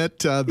to admit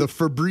the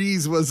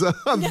Febreze was a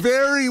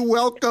very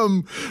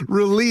welcome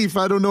relief.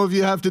 I don't know if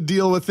you have to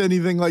deal with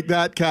anything like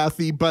that,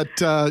 Kathy, but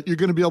you're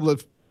going to be able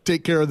to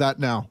take care of that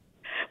now.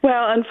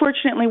 Well,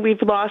 unfortunately,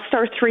 we've lost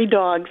our 3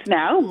 dogs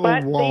now,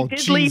 but they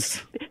did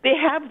leave. They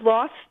have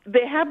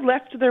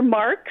left their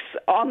marks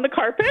on the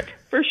carpet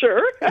for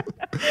sure.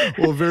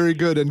 Well, very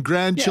good, and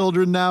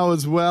grandchildren now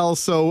as well.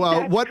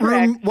 So, what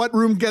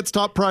room gets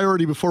top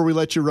priority before we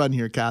let you run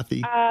here,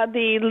 Kathy?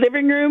 The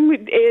living room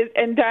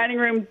and dining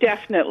room,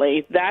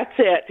 definitely. That's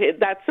it.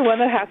 That's the one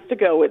that has to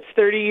go. It's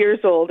 30 years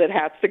old. It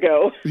has to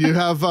go. You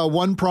have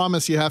one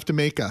promise you have to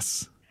make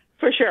us.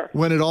 For sure.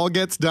 When it all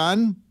gets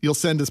done, you'll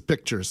send us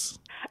pictures.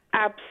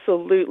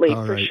 Absolutely,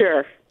 for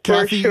sure.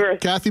 Kathy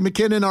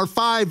McKinnon, our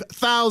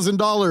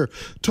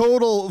 $5,000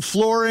 total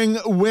flooring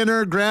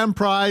winner, grand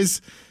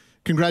prize.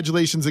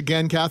 Congratulations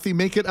again, Kathy.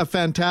 Make it a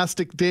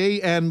fantastic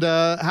day, and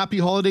happy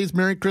holidays,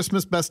 Merry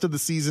Christmas, best of the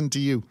season to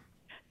you.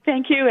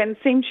 Thank you, and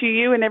same to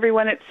you and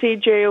everyone at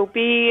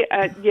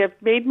CJOB. You've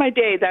made my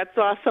day. That's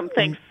awesome.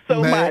 Thanks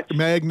so much.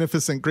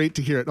 Magnificent. Great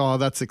to hear it. Oh,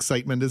 that's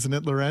excitement, isn't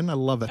it, Loren? I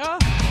love it. Oh.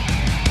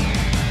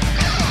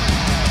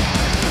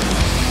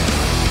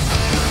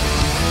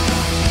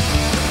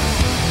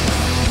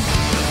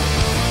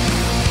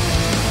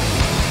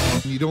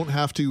 don't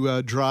have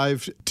to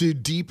drive too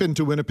deep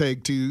into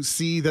Winnipeg to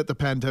see that the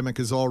pandemic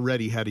has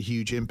already had a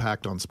huge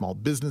impact on small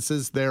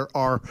businesses. There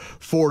are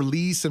for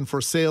lease and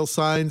for sale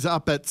signs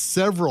up at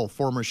several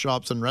former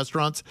shops and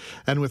restaurants.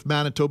 And with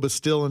Manitoba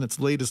still in its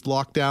latest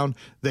lockdown,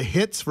 the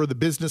hits for the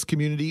business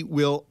community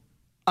will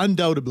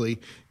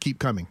undoubtedly keep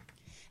coming.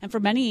 And for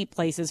many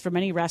places, for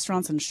many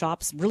restaurants and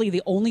shops, really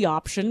the only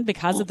option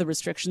because of the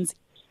restrictions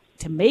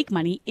to make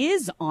money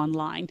is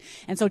online.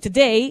 And so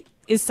today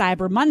is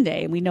Cyber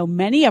Monday, and we know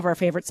many of our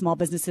favorite small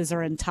businesses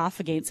are in tough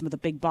against some of the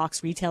big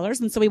box retailers.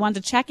 And so we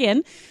wanted to check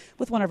in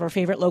with one of our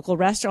favorite local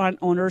restaurant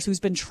owners who's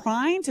been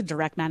trying to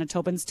direct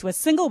Manitobans to a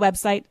single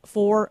website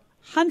for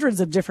hundreds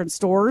of different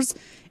stores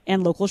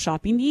and local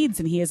shopping needs.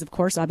 And he is, of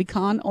course, Abhi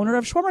Khan, owner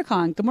of Shawarma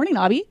Khan. Good morning,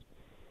 Abhi.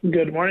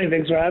 Good morning.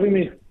 Thanks for having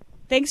me.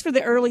 Thanks for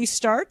the early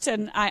start.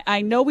 And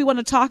I know we want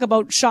to talk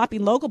about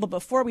shopping local, but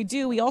before we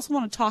do, we also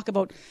want to talk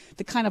about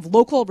the kind of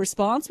local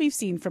response we've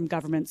seen from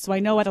government. So I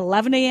know at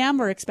 11 a.m.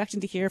 we're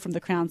expecting to hear from the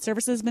Crown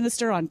Services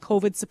Minister on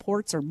COVID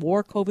supports or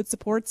more COVID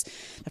supports.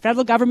 The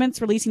federal government's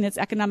releasing its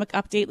economic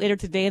update later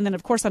today. And then,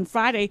 of course, on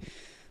Friday,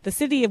 the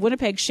city of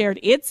Winnipeg shared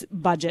its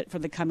budget for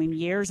the coming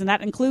years, and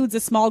that includes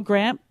a small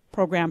grant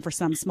program for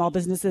some small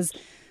businesses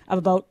of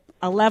about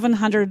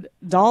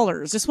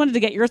 $1,100. Just wanted to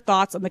get your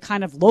thoughts on the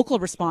kind of local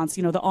response,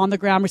 the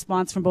on-the-ground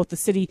response from both the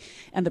city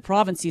and the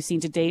province you've seen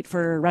to date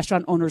for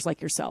restaurant owners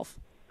like yourself.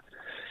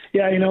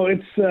 Yeah,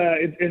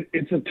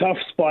 it's a tough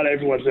spot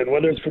everyone's in,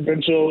 whether it's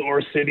provincial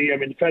or city. I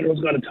mean,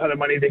 federal's got a ton of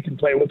money they can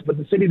play with, but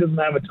the city doesn't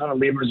have a ton of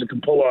levers it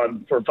can pull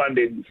on for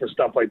funding for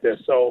stuff like this.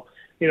 So,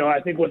 I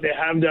think what they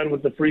have done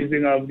with the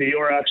freezing of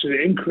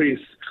the increase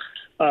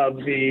of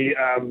the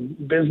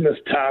business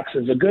tax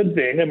is a good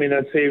thing. I mean,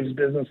 that saves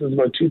businesses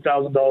about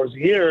 $2,000 a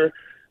year,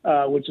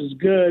 which is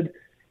good.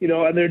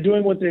 And they're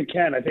doing what they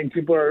can. I think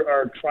people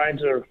are trying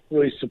to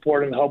really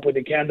support and help what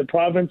they can. The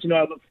province,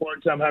 I look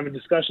forward to having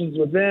discussions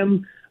with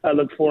them. I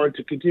look forward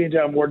to continuing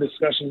to have more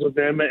discussions with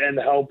them and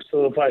help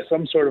solidify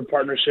some sort of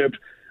partnership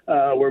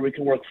where we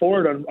can work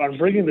forward on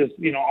bringing this,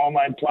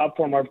 online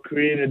platform I've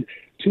created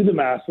to the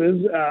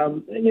masses.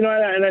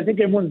 And I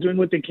think everyone's doing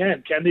what they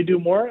can. Can they do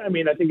more? I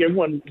mean, I think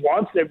everyone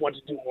wants everyone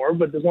to do more,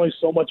 but there's only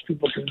so much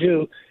people can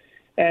do.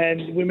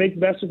 And we make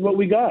the best of what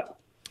we got.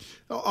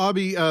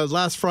 Abhi,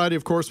 last Friday,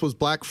 of course, was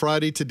Black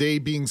Friday. Today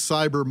being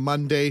Cyber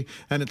Monday,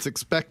 and it's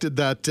expected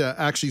that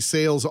actually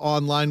sales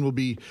online will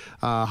be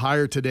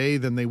higher today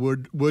than they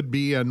would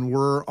be and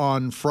were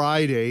on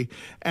Friday.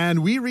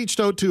 And we reached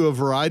out to a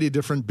variety of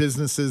different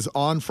businesses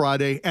on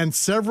Friday, and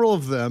several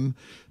of them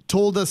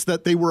told us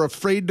that they were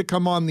afraid to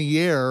come on the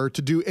air to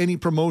do any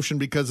promotion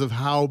because of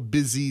how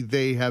busy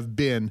they have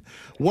been.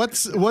 What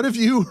have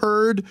you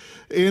heard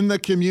in the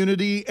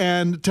community?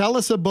 And tell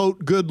us about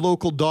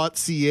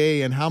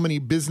goodlocal.ca and how many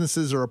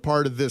businesses are a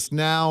part of this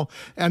now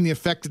and the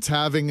effect it's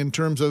having in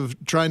terms of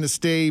trying to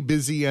stay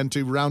busy and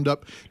to round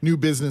up new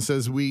business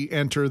as we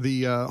enter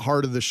the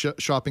heart of the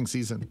shopping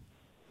season.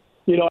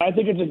 I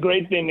think it's a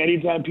great thing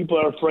anytime people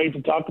are afraid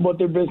to talk about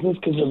their business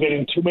because they're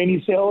getting too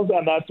many sales,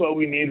 and that's what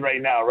we need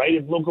right now, right?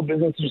 If local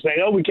businesses are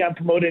saying, we can't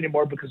promote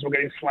anymore because we're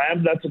getting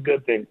slammed, that's a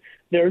good thing.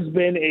 There's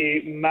been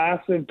a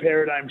massive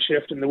paradigm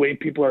shift in the way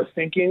people are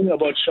thinking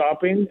about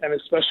shopping, and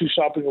especially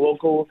shopping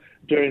local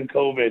during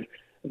COVID.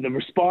 And the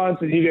response,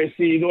 as you guys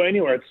see, you go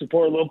anywhere, it's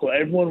support local.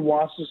 Everyone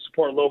wants to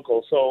support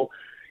local. So,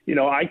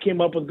 I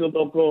came up with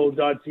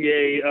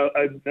goodlocal.ca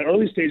in the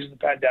early stages of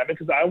the pandemic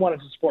because I wanted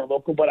to support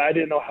local, but I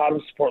didn't know how to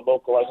support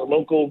local. As a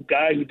local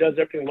guy who does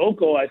everything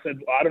local, I said,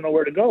 I don't know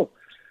where to go.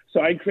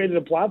 So I created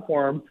a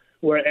platform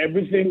where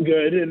everything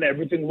good and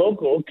everything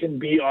local can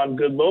be on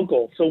Good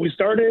Local. So we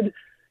started,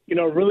 we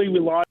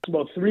launched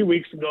about 3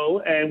 weeks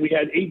ago, and we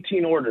had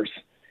 18 orders.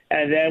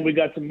 And then we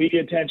got some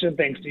media attention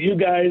thanks to you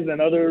guys and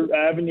other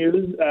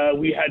avenues.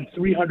 We had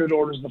 300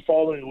 orders the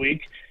following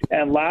week.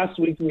 And last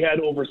week we had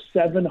over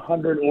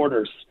 700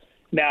 orders.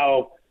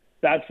 Now,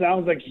 that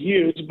sounds like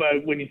huge,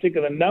 but when you think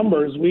of the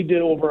numbers, we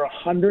did over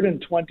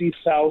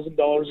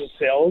 $120,000 of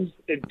sales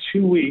in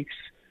 2 weeks,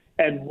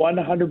 and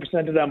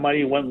 100% of that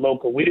money went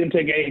local. We didn't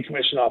take any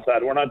commission off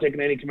that. We're not taking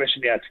any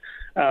commission yet.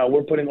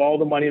 We're putting all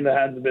the money in the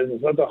hands of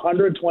business. That's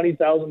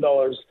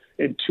 $120,000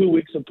 in 2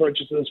 weeks of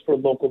purchases for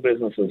local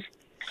businesses.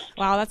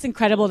 Wow, that's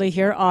incredible to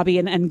hear, Abhi.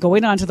 And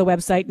going onto the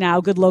website now,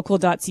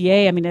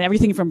 goodlocal.ca, I mean,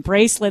 everything from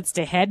bracelets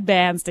to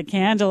headbands to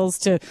candles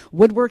to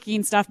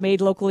woodworking stuff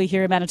made locally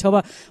here in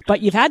Manitoba.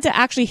 But you've had to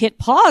actually hit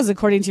pause,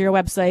 according to your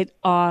website,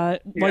 while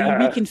you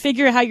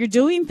reconfigure how you're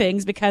doing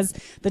things because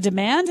the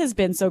demand has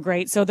been so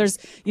great. So there's,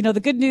 the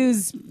good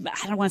news,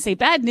 I don't want to say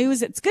bad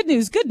news, it's good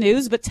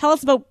news, but tell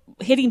us about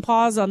hitting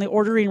pause on the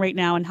ordering right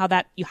now and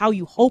how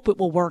you hope it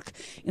will work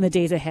in the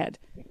days ahead.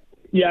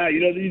 Yeah,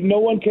 no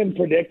one can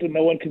predict and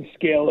no one can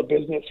scale a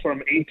business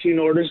from 18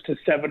 orders to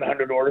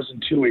 700 orders in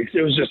 2 weeks.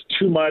 It was just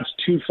too much,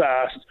 too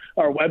fast.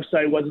 Our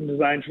website wasn't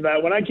designed for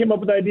that. When I came up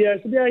with the idea,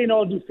 I said,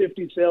 I'll do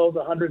 50 sales,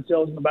 100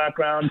 sales in the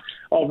background.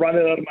 I'll run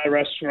it out of my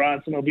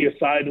restaurants, and it'll be a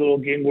side little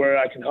gig where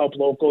I can help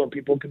local and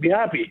people can be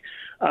happy.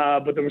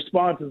 But the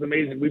response is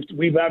amazing.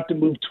 We've had to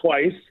move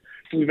twice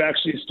We've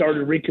actually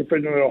started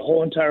reconfiguring our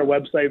whole entire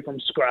website from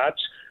scratch.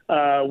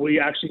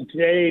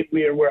 Today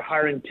we're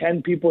hiring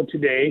 10 people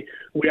today.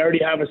 We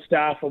already have a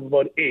staff of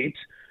about 8,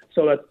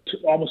 so that's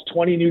almost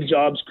 20 new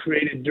jobs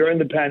created during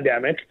the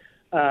pandemic.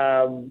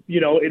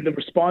 The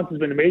response has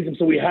been amazing.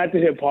 So we had to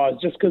hit pause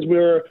just because we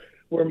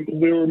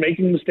were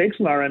making mistakes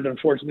on our end.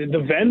 Unfortunately,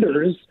 the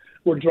vendors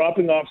were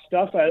dropping off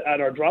stuff at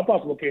our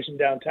drop-off location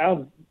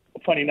downtown.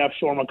 Funny enough,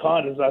 Shawarma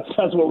Khan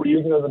that's what we're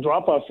using as a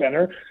drop-off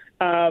center.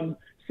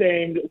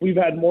 Saying we've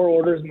had more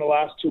orders in the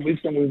last 2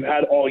 weeks than we've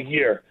had all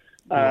year.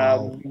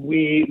 Wow.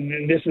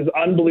 This is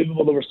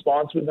unbelievable, the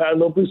response we've had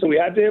locally. So we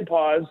had to hit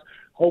pause.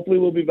 Hopefully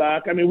we'll be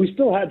back. I mean, we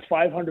still had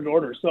 500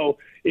 orders. So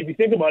if you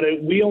think about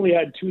it, we only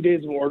had 2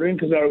 days of ordering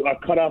because our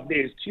cutoff day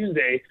is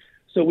Tuesday.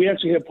 So we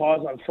actually hit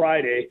pause on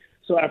Friday.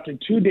 So after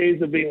 2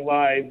 days of being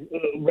live,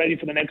 ready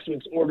for the next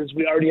week's orders,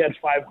 we already had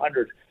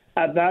 500.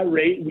 At that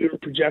rate, we were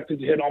projected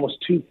to hit almost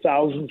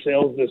 2,000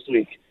 sales this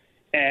week.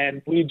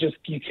 And you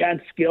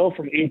can't scale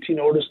from 18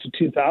 orders to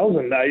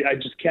 2,000. I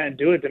just can't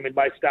do it. I mean,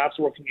 my staff's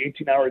working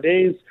 18-hour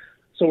days.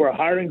 So we're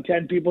hiring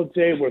 10 people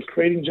today. We're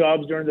creating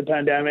jobs during the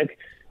pandemic.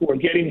 We're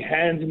getting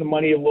hands in the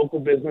money of local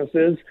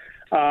businesses.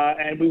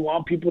 And we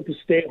want people to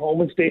stay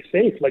home and stay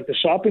safe. Like the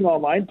shopping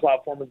online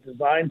platform is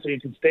designed so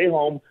you can stay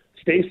home,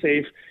 stay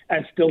safe,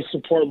 and still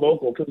support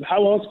local. Because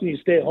how else can you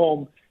stay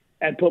home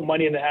and put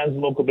money in the hands of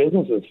local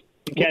businesses?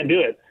 You can't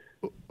do it.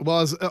 Well,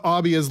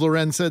 as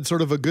Loren said,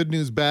 sort of a good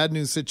news, bad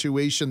news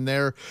situation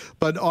there,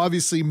 but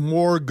obviously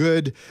more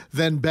good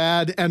than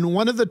bad. And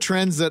one of the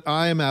trends that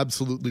I am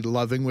absolutely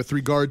loving with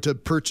regard to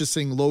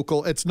purchasing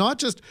local, it's not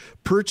just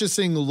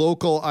purchasing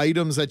local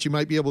items that you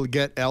might be able to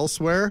get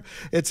elsewhere.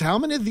 It's how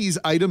many of these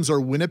items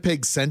are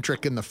Winnipeg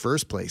centric in the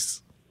first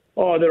place.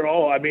 Oh, they're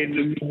all. I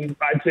mean,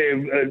 I'd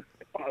say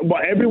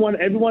everyone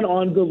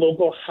on Good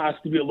Local has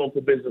to be a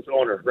local business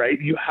owner, right?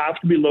 You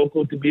have to be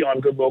local to be on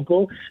Good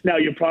Local. Now,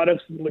 your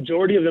products, the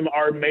majority of them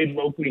are made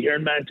locally here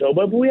in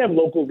Manitoba, but we have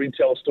local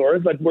retail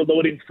stores. Like we're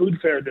loading Food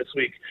Fair this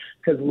week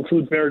because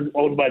Food Fair,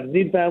 owned by the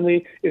Need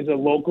family, is a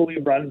locally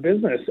run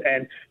business,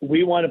 and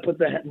we want to put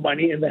the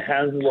money in the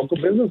hands of local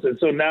businesses.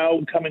 So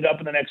now, coming up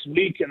in the next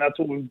week, and that's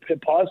what we've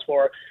hit pause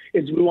for,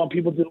 is we want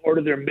people to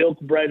order their milk,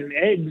 bread, and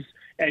eggs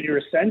and your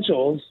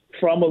essentials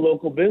from a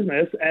local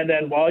business. And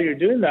then while you're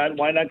doing that,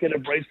 why not get a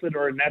bracelet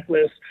or a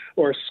necklace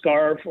or a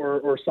scarf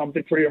or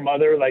something for your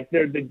mother? Like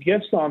the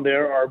gifts on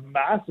there are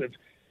massive.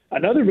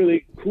 Another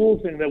really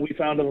cool thing that we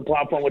found on the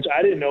platform, which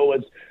I didn't know,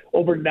 was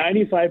over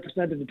 95%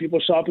 of the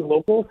people shopping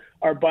local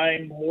are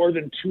buying more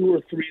than 2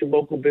 or 3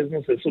 local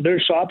businesses. So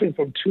they're shopping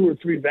from 2 or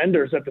 3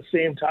 vendors at the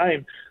same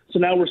time. So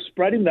now we're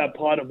spreading that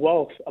pot of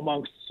wealth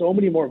amongst so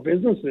many more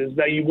businesses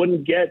that you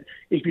wouldn't get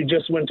if you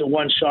just went to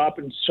one shop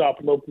and shop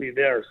locally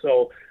there.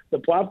 So the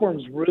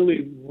platform's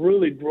really,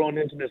 really grown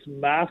into this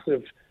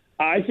massive.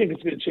 I think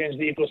it's going to change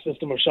the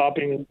ecosystem of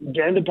shopping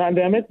during the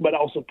pandemic, but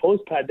also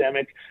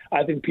post-pandemic.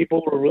 I think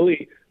people will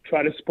really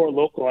try to support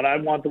local, and I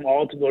want them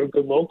all to go to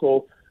Good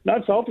Local.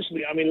 Not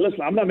selfishly. I mean, listen,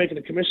 I'm not making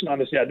a commission on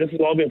this yet. This has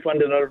all been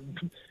funded out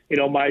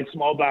of, my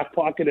small back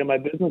pocket and my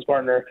business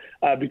partner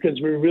because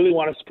we really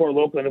want to support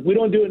local. And if we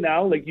don't do it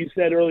now, like you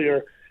said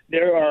earlier,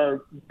 there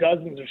are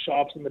dozens of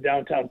shops in the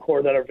downtown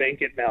core that are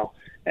vacant now,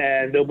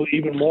 and there'll be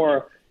even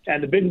more.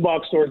 And the big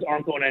box stores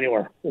aren't going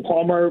anywhere.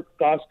 Walmart,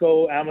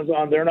 Costco,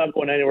 Amazon, they're not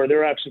going anywhere.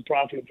 They're actually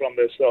profiting from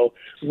this. So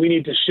we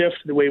need to shift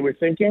the way we're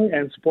thinking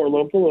and support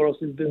local, or else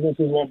these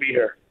businesses won't be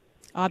here.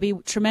 Abby,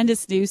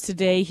 tremendous news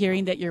today,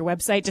 hearing that your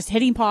website, just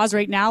hitting pause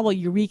right now while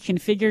you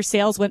reconfigure,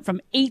 sales went from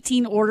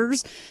 18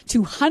 orders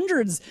to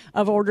hundreds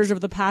of orders over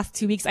the past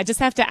 2 weeks. I just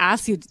have to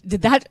ask you,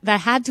 did that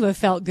had to have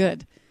felt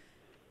good?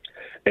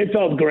 It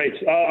felt great.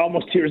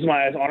 Almost tears in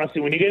my eyes,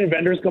 honestly. When you get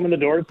vendors come in the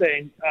door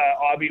saying,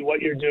 Abby,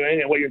 what you're doing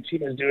and what your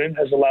team is doing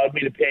has allowed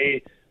me to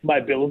pay my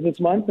bills this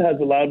month,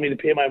 has allowed me to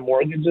pay my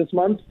mortgage this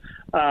month.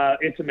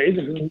 It's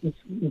amazing.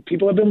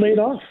 People have been laid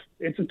off.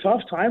 It's a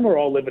tough time we're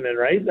all living in,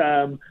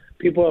 right?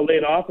 People are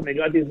laid off, and they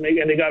got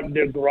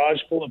their garage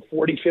full of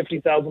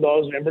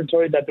 $40,000-$50,000 in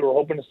inventory that they were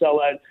hoping to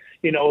sell at,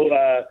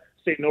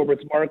 St.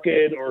 Norbert's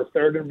Market or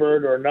Third and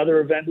Bird or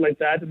another event like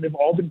that, and they've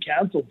all been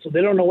canceled, so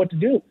they don't know what to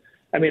do.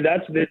 I mean,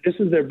 this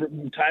is their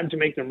time to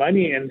make their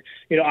money, and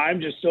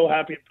I'm just so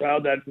happy and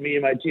proud that me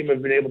and my team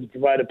have been able to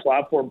provide a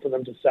platform for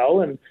them to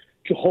sell and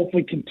to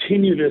hopefully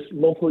continue this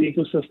local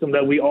ecosystem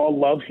that we all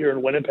love here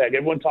in Winnipeg.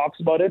 Everyone talks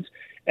about it,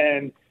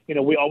 and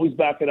we always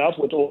back it up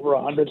with over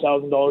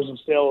 $100,000 of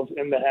sales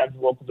in the hands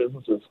of local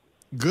businesses.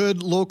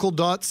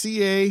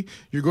 Goodlocal.ca.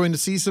 You're going to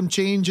see some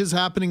changes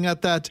happening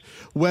at that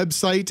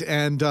website.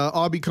 And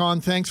Abby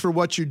Khan, thanks for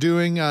what you're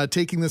doing,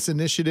 taking this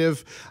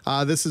initiative.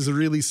 This is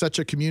really such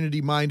a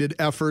community-minded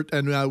effort,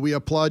 and we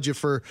applaud you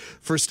for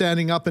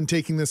standing up and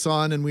taking this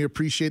on, and we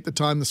appreciate the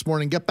time this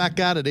morning. Get back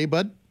at it,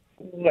 bud?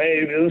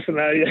 Hey, listen,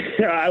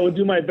 I will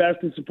do my best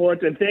to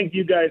support, and thank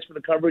you guys for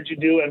the coverage you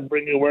do and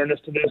bringing awareness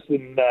to this,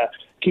 and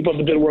keep up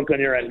the good work on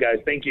your end, guys.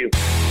 Thank you.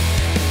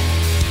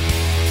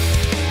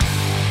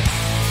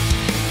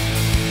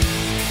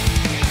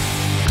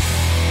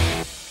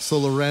 So,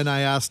 Loren,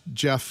 I asked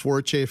Jeff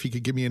Forche if he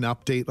could give me an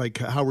update, like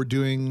how we're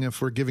doing,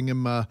 if we're giving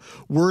him a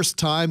worse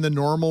time than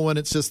normal when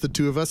it's just the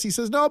two of us. He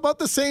says, no, about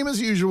the same as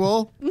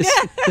usual.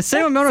 The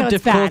same amount of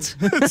difficult.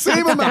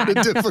 Same amount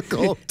of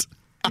difficult.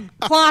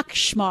 Clock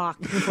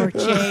schmock, Forche.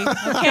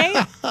 Okay?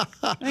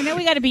 I know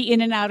we got to be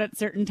in and out at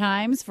certain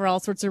times for all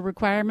sorts of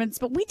requirements,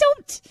 but we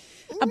don't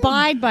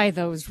abide by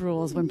those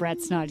rules when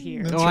Brett's not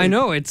here. That's right. I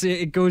know.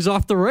 It goes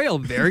off the rail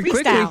very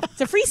quickly. It's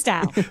a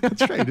freestyle.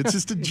 That's right. It's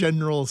just a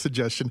general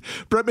suggestion.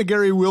 Brett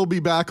McGarry will be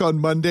back on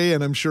Monday,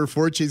 and I'm sure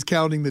Forche's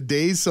counting the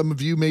days. Some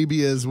of you may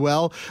be as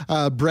well.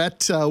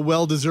 Brett,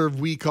 well-deserved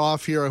week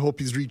off here. I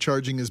hope he's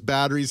recharging his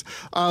batteries.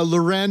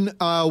 Loren,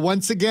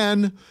 once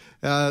again,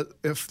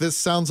 if this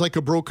sounds like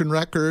a broken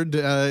record,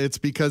 it's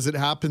because it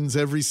happens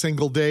every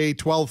single day.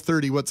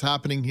 12:30, what's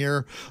happening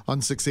here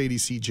on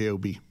 680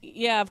 CJOB?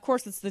 Yeah, of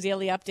course, it's the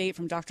daily update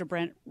from Dr.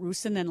 Brent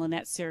Rusin, and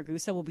Lynette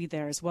Saragusa will be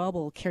there as well.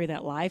 We'll carry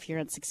that live here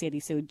on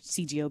 680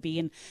 CGOB.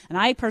 And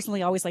I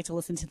personally always like to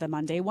listen to the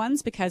Monday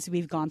ones because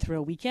we've gone through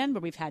a weekend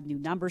where we've had new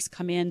numbers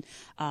come in.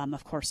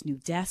 Of course, new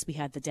deaths. We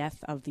had the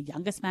death of the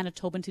youngest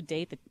Manitoban to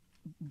date, the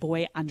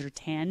boy under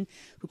 10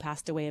 who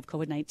passed away of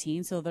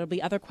COVID-19. So there'll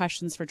be other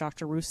questions for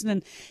Dr.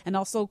 Rusin and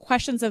also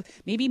questions of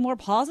maybe more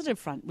positive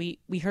front. We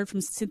heard from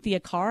Cynthia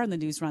Carr in the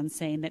news run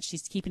saying that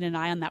she's keeping an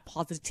eye on that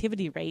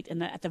positivity rate.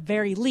 And that at the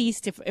very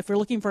least, if we're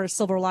looking for a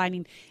silver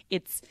lining,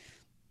 it's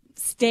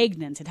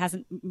stagnant. It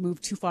hasn't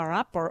moved too far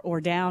up or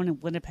down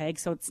in Winnipeg,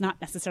 so it's not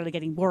necessarily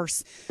getting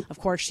worse. Of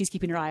course, she's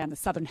keeping her eye on the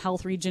Southern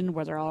Health region,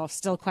 where there are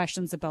still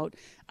questions about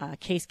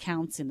case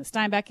counts in the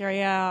Steinbach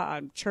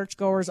area,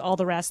 churchgoers, all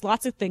the rest.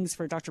 Lots of things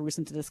for Dr.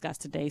 Rusin to discuss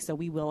today, so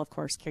we will, of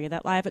course, carry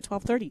that live at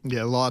 12:30.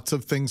 Yeah, lots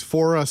of things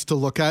for us to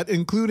look at,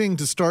 including,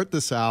 to start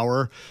this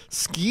hour,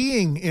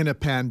 skiing in a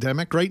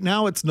pandemic. Right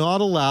now, it's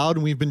not allowed,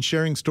 and we've been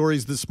sharing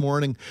stories this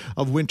morning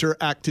of winter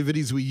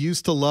activities we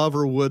used to love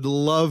or would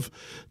love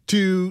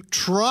to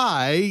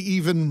try,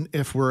 even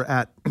if we're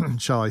at,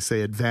 shall I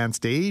say,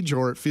 advanced age,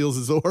 or it feels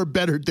as though our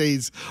better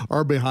days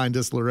are behind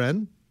us,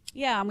 Loren.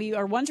 Yeah, and we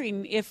are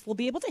wondering if we'll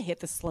be able to hit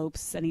the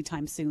slopes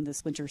anytime soon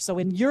this winter. So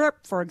in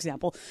Europe, for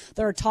example,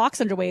 there are talks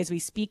underway as we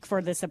speak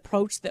for this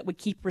approach that would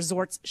keep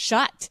resorts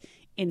shut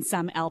in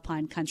some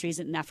alpine countries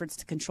in efforts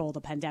to control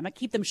the pandemic,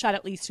 keep them shut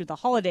at least through the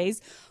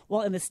holidays.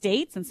 While in the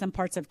States and some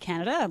parts of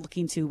Canada,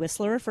 looking to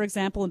Whistler, for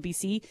example, in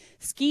BC,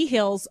 ski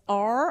hills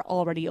are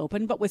already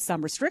open, but with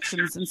some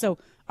restrictions. And so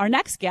our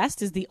next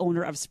guest is the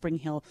owner of Spring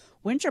Hill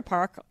Winter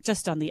Park,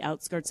 just on the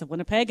outskirts of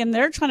Winnipeg, and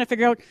they're trying to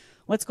figure out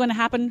what's going to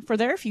happen for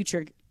their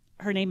future.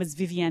 Her name is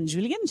Vivienne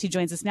Julien. She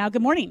joins us now.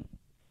 Good morning.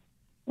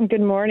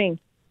 Good morning.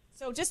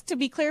 So just to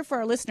be clear for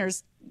our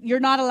listeners, you're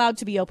not allowed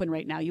to be open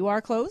right now. You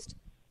are closed?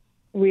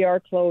 We are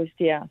closed,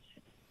 yes.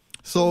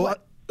 So,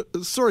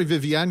 sorry,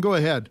 Vivienne, go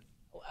ahead.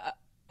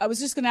 I was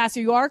just going to ask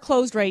you are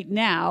closed right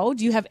now.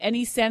 Do you have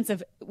any sense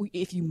of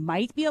if you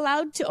might be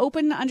allowed to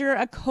open under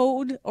a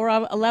code or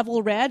a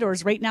level red, or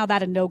is right now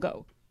that a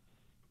no-go?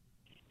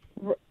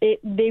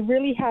 They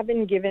really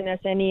haven't given us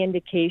any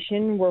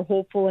indication. We're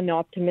hopeful and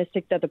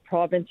optimistic that the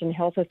province and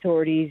health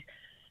authorities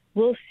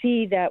will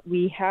see that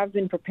we have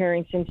been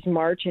preparing since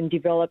March and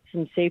developed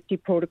some safety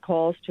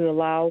protocols to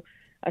allow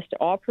us to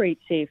operate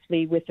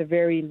safely with a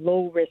very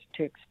low risk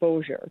to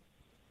exposure.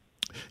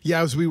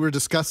 Yeah, as we were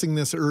discussing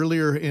this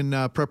earlier in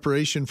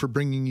preparation for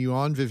bringing you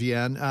on,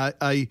 Vivienne,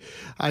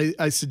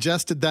 I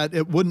suggested that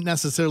it wouldn't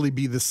necessarily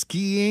be the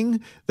skiing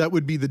that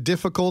would be the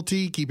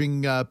difficulty.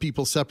 Keeping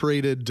people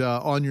separated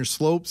on your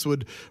slopes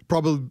would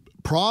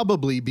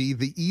probably be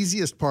the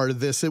easiest part of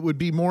this. It would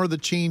be more the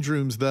change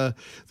rooms, the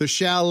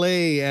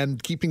chalet,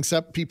 and keeping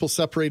people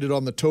separated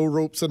on the tow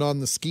ropes and on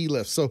the ski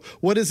lifts. So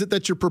what is it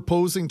that you're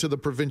proposing to the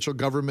provincial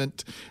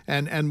government,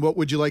 and what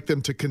would you like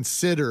them to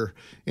consider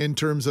in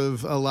terms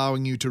of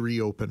allowing you to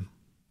reopen?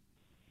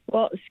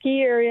 Well, ski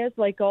areas,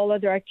 like all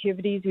other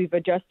activities, we've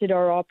adjusted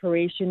our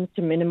operations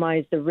to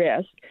minimize the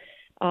risk.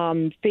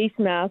 Face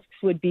masks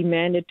would be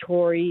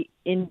mandatory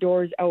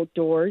indoors,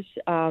 outdoors,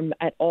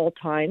 at all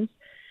times.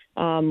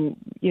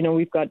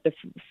 We've got the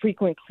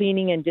frequent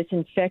cleaning and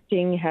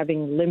disinfecting,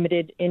 having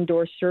limited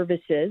indoor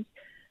services.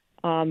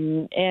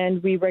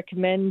 And we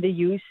recommend the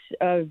use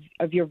of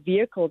your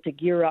vehicle to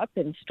gear up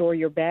and store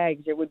your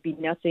bags. There would be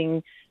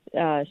nothing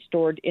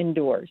stored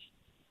indoors.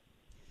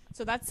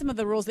 So that's some of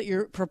the rules that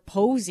you're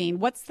proposing.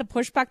 What's the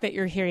pushback that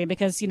you're hearing?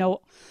 Because,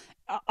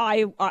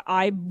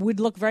 I would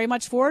look very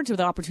much forward to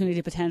the opportunity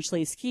to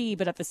potentially ski,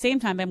 but at the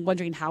same time, I'm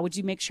wondering how would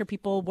you make sure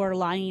people were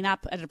lining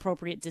up at an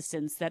appropriate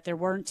distance, that there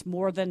weren't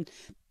more than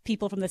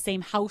people from the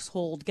same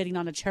household getting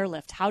on a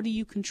chairlift? How do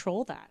you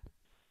control that?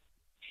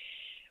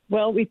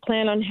 Well, we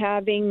plan on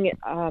having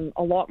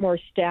a lot more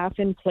staff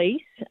in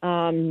place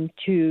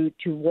to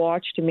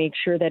watch, to make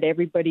sure that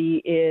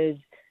everybody is,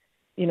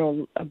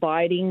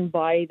 abiding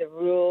by the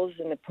rules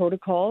and the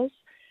protocols.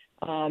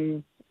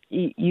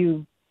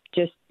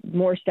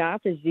 More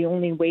staff is the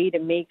only way to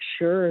make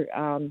sure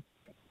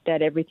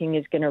that everything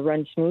is going to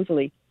run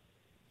smoothly.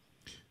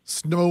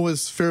 Snow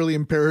is fairly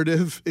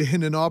imperative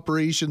in an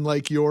operation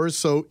like yours.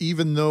 So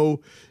even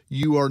though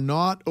you are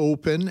not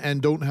open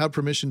and don't have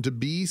permission to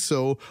be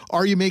so,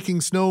 are you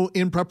making snow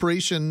in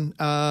preparation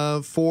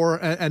for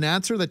an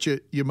answer that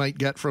you might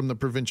get from the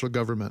provincial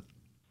government?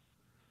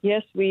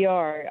 Yes, we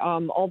are.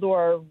 Although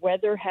our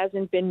weather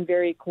hasn't been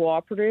very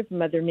cooperative,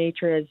 Mother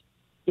Nature has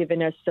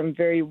given us some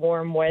very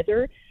warm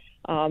weather.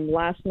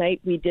 Last night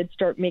we did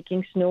start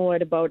making snow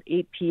at about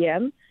 8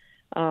 p.m.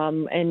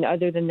 And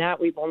other than that,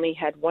 we've only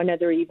had one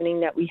other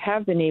evening that we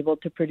have been able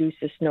to produce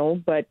the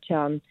snow. But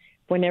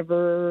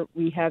whenever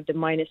we have the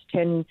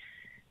 -10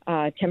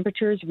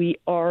 temperatures, we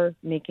are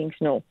making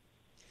snow,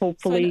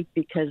 hopefully,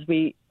 because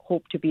we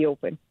hope to be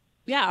open.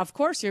 Yeah, of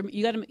course.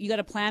 You got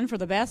to plan for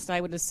the best, I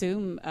would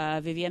assume,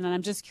 Vivian. And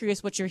I'm just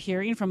curious what you're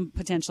hearing from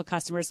potential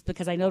customers,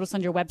 because I noticed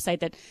on your website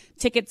that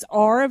tickets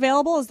are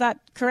available. Is that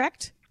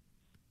correct?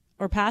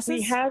 Or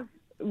passes?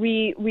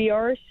 We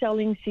are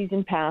selling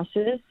season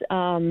passes.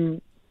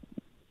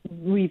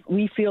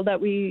 We feel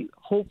that we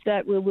hope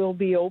that we will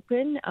be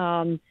open.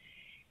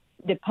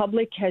 The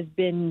public has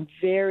been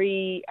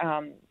very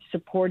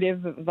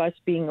supportive of us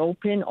being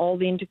open. All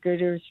the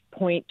indicators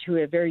point to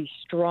a very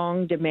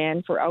strong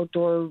demand for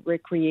outdoor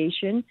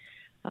recreation.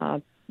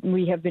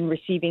 We have been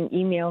receiving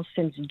emails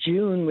since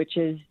June, which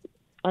is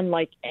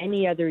unlike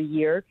any other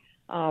year,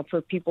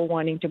 for people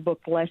wanting to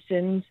book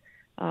lessons,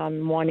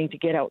 wanting to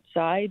get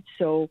outside.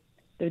 So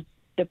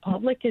the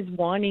public is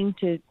wanting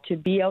to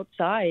be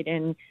outside,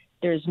 and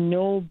there's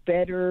no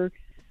better.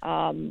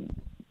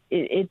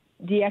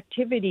 The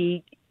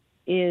activity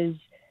is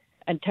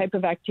a type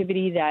of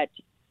activity that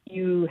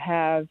you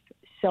have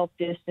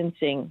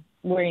self-distancing.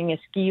 Wearing a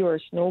ski or a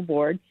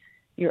snowboard,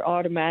 you're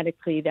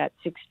automatically that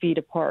 6 feet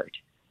apart.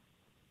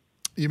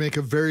 You make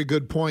a very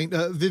good point.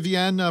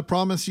 Vivienne,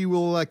 promise you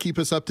will keep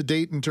us up to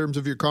date in terms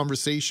of your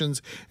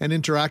conversations and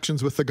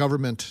interactions with the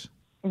government.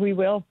 We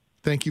will.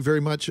 Thank you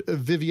very much,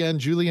 Vivienne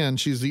Julien.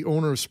 She's the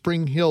owner of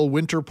Spring Hill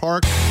Winter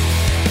Park.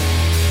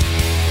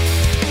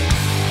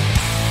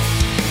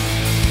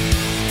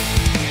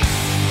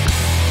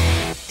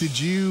 Did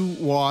you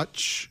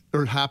watch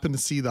or happen to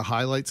see the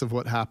highlights of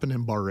what happened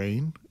in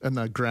Bahrain and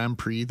the Grand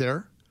Prix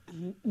there?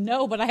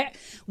 No, but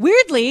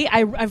weirdly,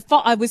 I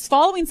was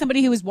following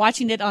somebody who was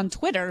watching it on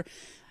Twitter.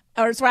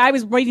 Or sorry, I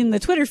was reading the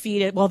Twitter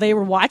feed while they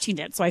were watching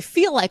it. So I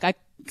feel like I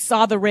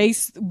saw the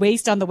race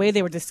based on the way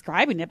they were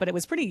describing it, but it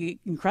was pretty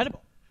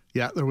incredible.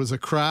 Yeah, there was a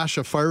crash,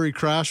 a fiery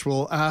crash.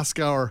 We'll ask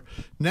our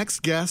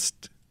next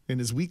guest in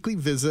his weekly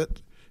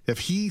visit if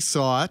he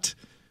saw it.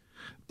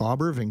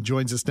 Bob Irving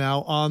joins us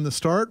now on The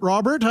Start.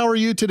 Robert, how are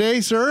you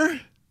today, sir?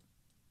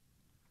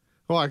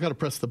 Oh, I got to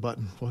press the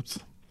button. Whoops.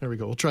 There we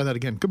go. We'll try that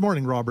again. Good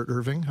morning, Robert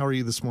Irving. How are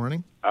you this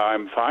morning?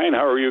 I'm fine.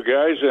 How are you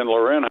guys? And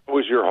Loren, how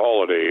was your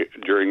holiday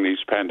during these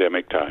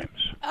pandemic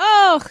times?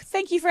 Oh,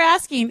 thank you for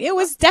asking. It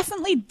was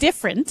definitely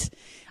different.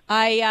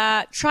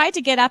 I tried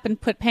to get up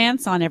and put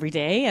pants on every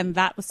day, and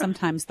that was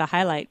sometimes the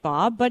highlight,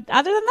 Bob. But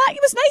other than that, it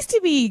was nice to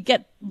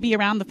be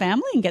around the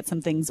family and get some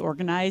things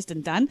organized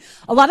and done.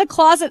 A lot of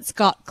closets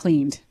got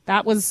cleaned.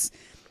 That was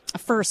a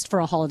first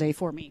for a holiday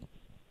for me.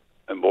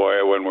 And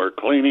boy, when we're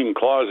cleaning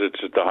closets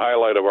at the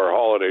highlight of our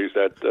holidays,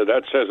 that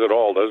says it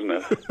all, doesn't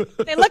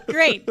it? They look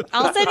great.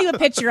 I'll send you a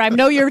picture. I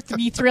know you'll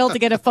be thrilled to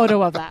get a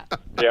photo of that.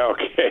 Yeah,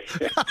 okay.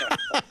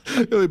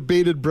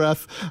 Bated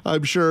breath,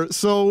 I'm sure.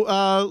 So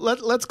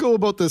let's go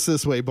about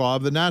this way,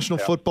 Bob. The National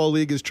Football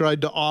League has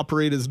tried to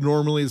operate as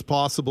normally as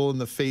possible in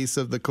the face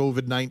of the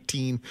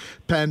COVID-19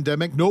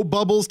 pandemic. No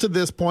bubbles to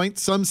this point.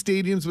 Some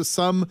stadiums with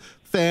some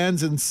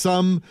fans in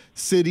some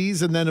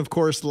cities. And then, of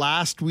course,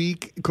 last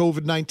week,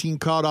 COVID-19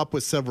 caught up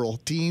with several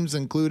teams,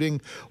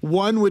 including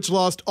one which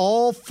lost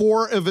all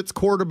 4 of its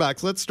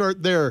quarterbacks. Let's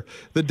start there.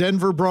 The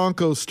Denver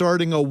Broncos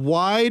starting a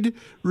wide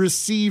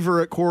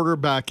receiver at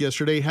quarterback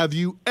yesterday. Have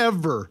you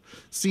ever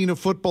seen a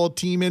football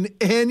team in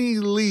any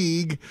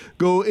league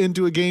go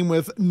into a game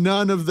with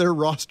none of their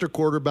roster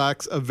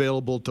quarterbacks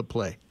available to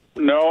play?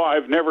 No,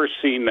 I've never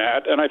seen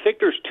that. And I think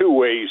there's 2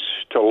 ways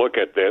to look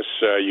at this.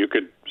 You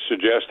could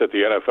suggest that the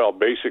NFL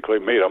basically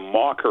made a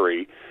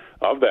mockery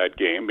of that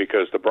game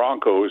because the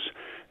Broncos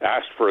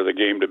asked for the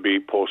game to be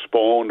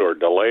postponed or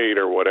delayed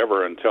or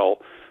whatever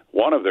until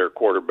one of their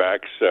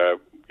quarterbacks,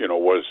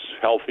 was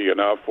healthy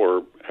enough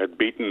or had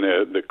beaten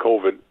the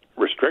COVID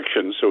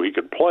restrictions so he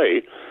could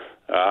play.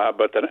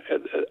 But then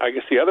I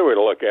guess the other way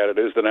to look at it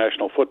is the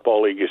National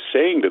Football League is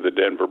saying to the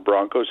Denver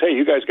Broncos, hey,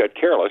 you guys got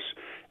careless,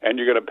 and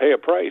you're going to pay a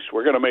price.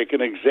 We're going to make an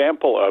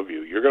example of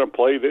you. You're going to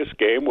play this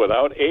game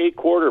without a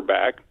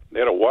quarterback. They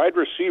had a wide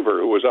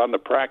receiver who was on the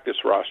practice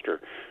roster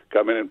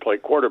come in and play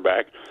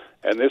quarterback,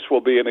 and this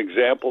will be an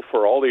example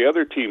for all the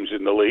other teams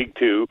in the league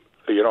to,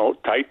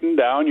 tighten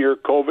down your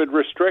COVID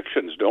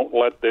restrictions. Don't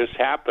let this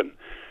happen.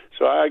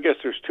 So I guess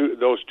there's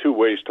those two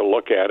ways to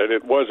look at it.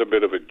 It was a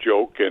bit of a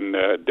joke, and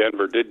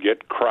Denver did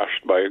get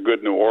crushed by a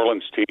good New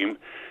Orleans team.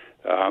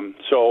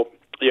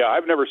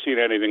 I've never seen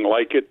anything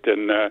like it,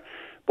 and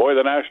boy,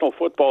 the National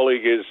Football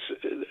League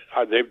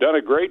they've done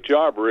a great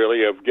job,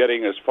 really, of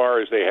getting as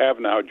far as they have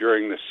now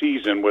during the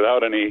season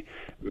without any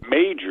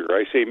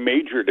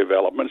major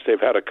developments. They've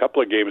had a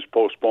couple of games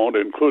postponed,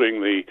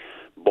 including the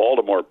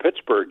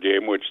Baltimore-Pittsburgh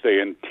game, which they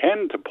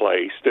intend to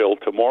play still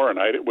tomorrow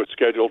night. It was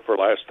scheduled for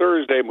last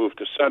Thursday, moved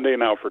to Sunday,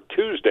 now for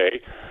Tuesday,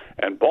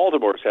 and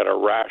Baltimore's had a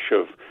rash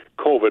of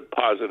COVID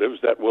positives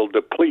that will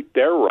deplete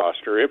their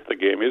roster if the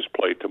game is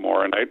played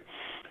tomorrow night.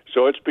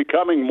 So it's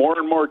becoming more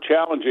and more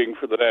challenging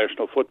for the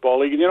National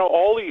Football League. And,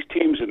 all these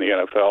teams in the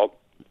NFL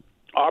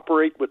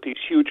operate with these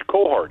huge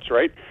cohorts,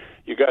 right?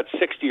 You got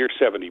 60 or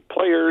 70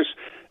 players,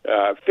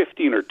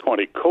 15 or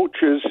 20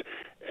 coaches,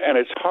 and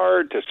it's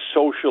hard to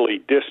socially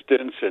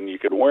distance, and you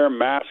can wear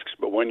masks,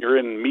 but when you're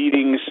in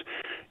meetings,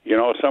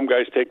 some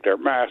guys take their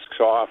masks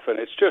off, and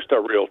it's just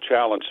a real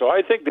challenge. So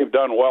I think they've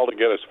done well to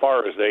get as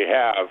far as they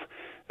have.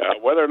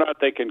 Whether or not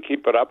they can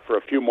keep it up for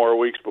a few more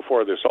weeks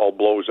before this all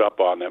blows up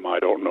on them, I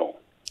don't know.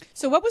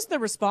 So what was the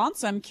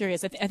response? I'm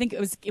curious. I think it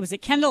was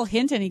Kendall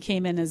Hinton. He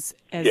came in as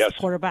yes.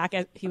 quarterback.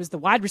 He was the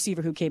wide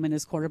receiver who came in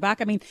as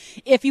quarterback. I mean,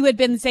 if you had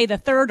been, say, the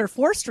third or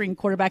fourth string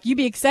quarterback, you'd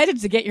be excited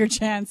to get your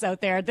chance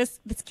out there. This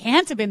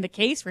can't have been the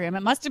case for him.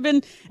 It must have been.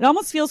 It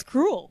almost feels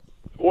cruel.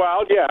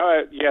 Well, yeah,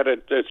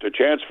 it's a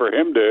chance for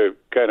him to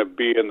kind of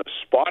be in the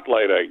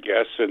spotlight, I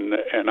guess, and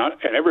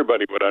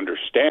everybody would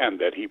understand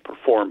that he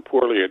performed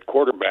poorly at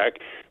quarterback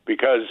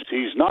because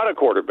he's not a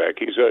quarterback.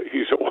 He's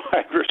a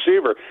wide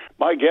receiver.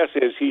 My guess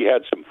is he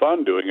had some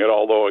fun doing it,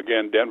 although,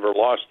 again, Denver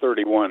lost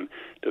 31-3.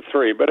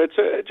 But it's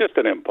just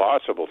an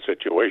impossible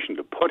situation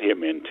to put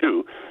him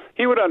into.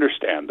 He would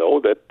understand,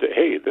 though, that,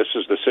 hey, this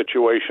is the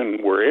situation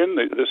we're in.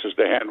 This is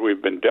the hand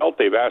we've been dealt.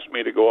 They've asked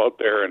me to go out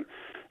there and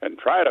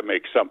try to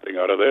make something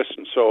out of this.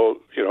 And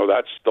so,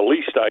 that's the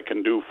least I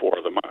can do for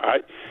them.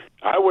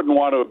 I wouldn't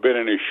want to have been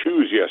in his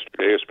shoes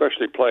yesterday,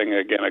 especially playing,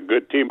 again, a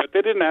good team. But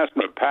they didn't ask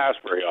him to pass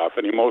very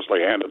often. He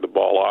mostly handed the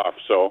ball off.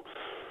 So,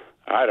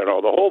 I don't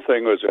know. The whole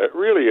thing was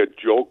really a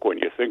joke when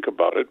you think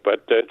about it.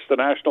 But it's the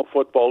National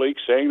Football League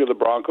saying to the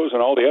Broncos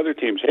and all the other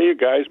teams, hey, you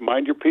guys,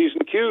 mind your P's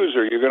and Q's,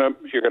 or you're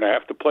gonna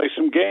have to play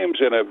some games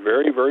in a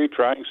very, very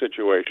trying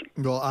situation.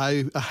 Well,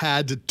 I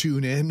had to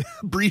tune in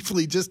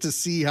briefly just to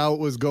see how it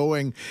was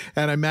going,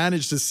 and I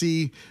managed to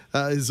see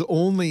his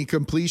only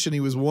completion. He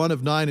was 1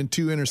 of 9 and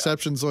 2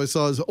 interceptions, so I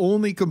saw his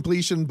only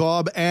completion,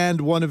 Bob,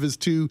 and one of his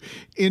 2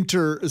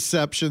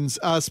 interceptions.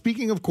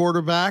 Speaking of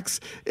quarterbacks,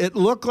 it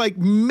looked like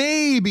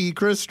maybe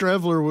Chris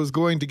Streveler was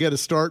going to get a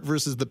start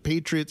versus the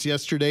Patriots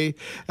yesterday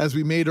as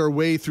we made our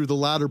way through the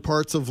latter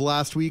parts of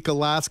last week.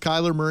 Alas,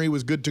 Kyler Murray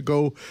was good to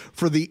go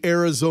for the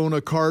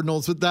Arizona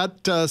Cardinals, but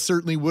that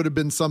certainly would have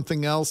been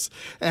something else.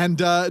 And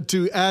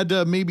to add,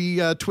 maybe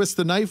twist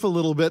the knife a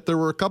little bit, there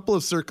were a couple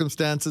of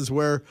circumstances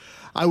where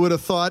I would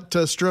have thought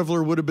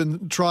Streveler would have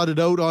been trotted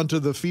out onto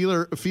the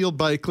field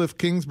by Cliff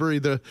Kingsbury,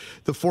 the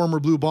former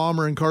Blue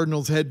Bomber and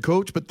Cardinals head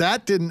coach, but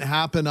that didn't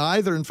happen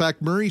either. In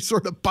fact, Murray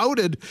sort of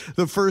pouted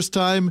the first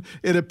time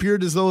it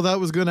appeared as though that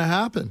was going to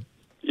happen.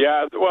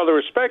 Yeah, well, there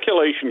was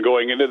speculation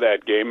going into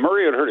that game.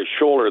 Murray had hurt his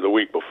shoulder the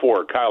week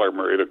before, Kyler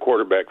Murray, the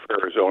quarterback for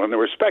Arizona, and there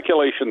was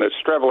speculation that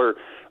Streveler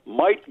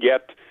might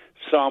get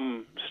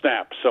some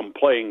snaps, some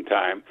playing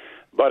time,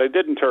 but it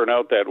didn't turn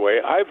out that way.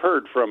 I've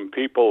heard from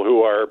people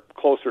who are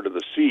closer to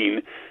the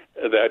scene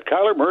that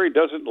Kyler Murray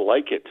doesn't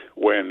like it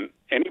when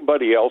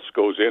anybody else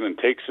goes in and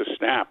takes a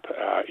snap.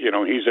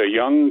 He's a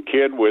young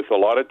kid with a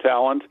lot of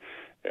talent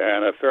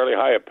and a fairly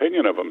high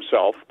opinion of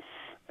himself,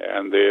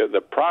 and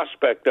the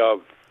prospect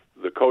of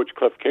the coach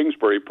Cliff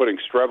Kingsbury putting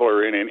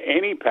Streveler in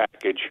any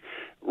package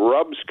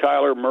rubs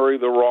Kyler Murray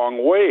the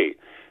wrong way.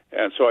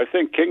 And so I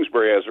think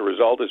Kingsbury, as a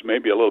result, is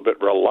maybe a little bit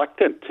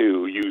reluctant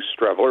to use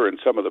Streveler in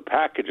some of the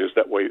packages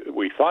that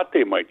we thought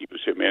they might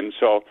use him in.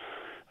 So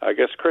I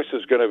guess Chris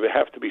is going to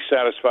have to be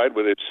satisfied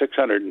with his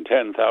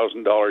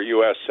 $610,000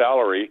 U.S.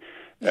 salary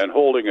and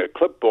holding a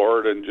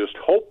clipboard and just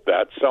hope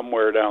that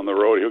somewhere down the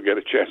road he'll get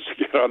a chance to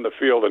get on the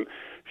field and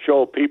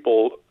show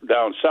people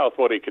down south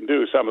what he can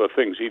do, some of the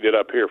things he did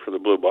up here for the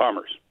Blue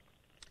Bombers.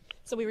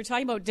 So we were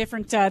talking about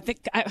different,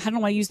 I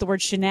don't want to use the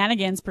word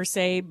shenanigans per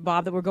se,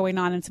 Bob, that were going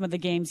on in some of the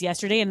games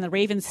yesterday. And the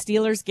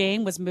Ravens-Steelers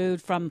game was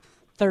moved from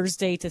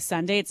Thursday to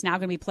Sunday. It's now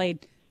going to be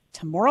played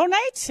tomorrow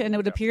night. And it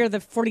would appear the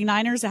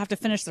 49ers have to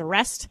finish the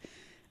rest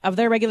of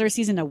their regular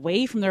season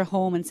away from their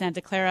home in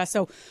Santa Clara.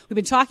 So we've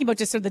been talking about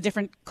just sort of the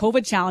different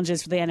COVID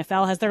challenges for the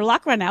NFL. Has their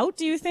luck run out,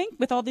 do you think,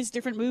 with all these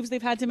different moves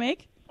they've had to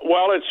make?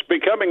 Well, it's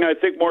becoming, I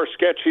think, more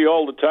sketchy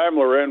all the time,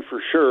 Loren,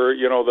 for sure.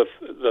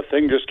 The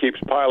thing just keeps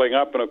piling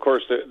up. And, of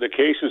course, the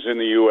cases in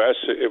the U.S.,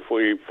 if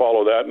we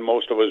follow that, and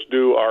most of us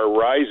do, are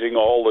rising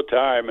all the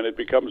time. And it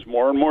becomes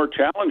more and more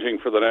challenging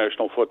for the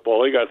National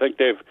Football League. I think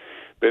they've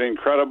been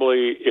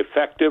incredibly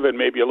effective and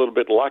maybe a little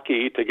bit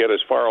lucky to get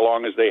as far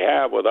along as they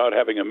have without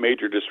having a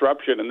major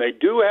disruption. And they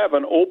do have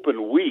an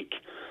open week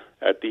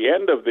at the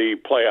end of the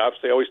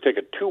playoffs. They always take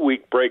a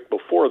 2-week break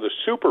before the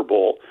Super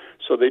Bowl.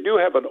 So they do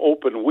have an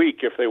open week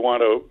if they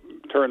want to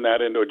turn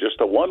that into just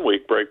a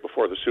 1-week break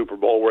before the Super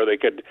Bowl where they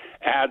could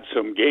add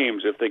some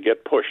games if they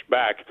get pushed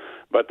back.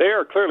 But they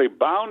are clearly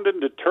bound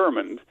and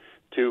determined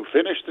to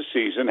finish the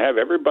season, have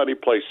everybody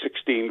play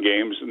 16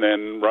 games, and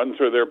then run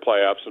through their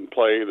playoffs and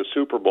play the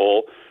Super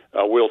Bowl.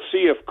 We'll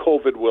see if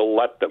COVID will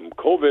let them.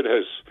 COVID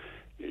has,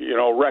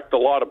 wrecked a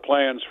lot of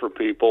plans for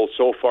people.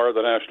 So far,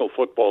 the National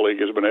Football League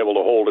has been able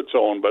to hold its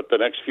own, but the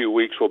next few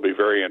weeks will be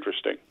very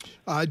interesting.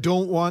 I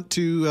don't want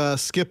to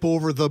skip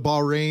over the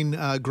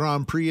Bahrain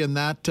Grand Prix in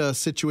that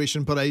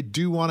situation, but I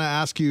do want to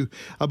ask you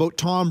about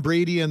Tom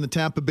Brady and the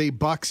Tampa Bay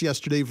Bucks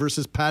yesterday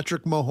versus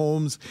Patrick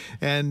Mahomes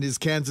and his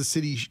Kansas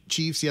City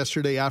Chiefs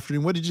yesterday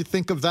afternoon. What did you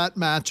think of that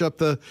matchup?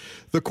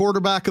 The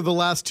quarterback of the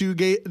last 2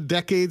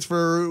 decades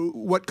for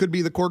what could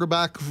be the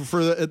quarterback for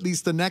at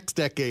least the next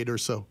decade or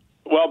so?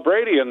 Well,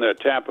 Brady and the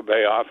Tampa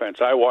Bay offense,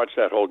 I watched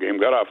that whole game,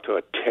 got off to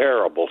a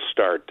terrible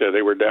start.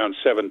 They were down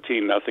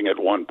 17-0 at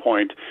one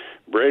point.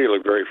 Brady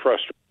looked very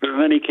frustrated.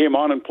 And then he came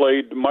on and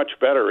played much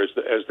better as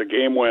the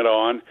game went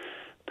on.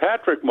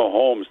 Patrick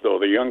Mahomes, though,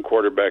 the young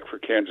quarterback for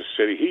Kansas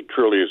City, he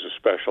truly is a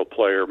special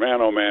player. Man,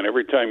 oh man,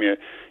 every time you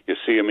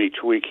see him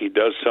each week, he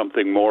does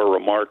something more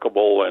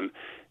remarkable, and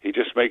he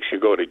just makes you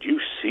go, did you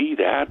see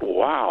that?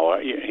 Wow.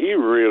 He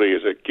really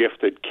is a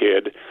gifted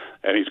kid,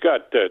 and he's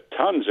got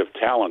tons of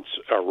talents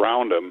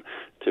around him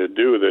to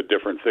do the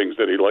different things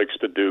that he likes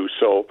to do.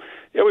 So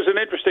it was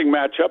an interesting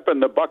matchup,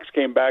 and the Bucks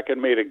came back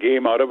and made a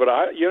game out of it.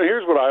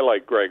 Here's what I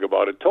like, Greg,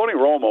 about it. Tony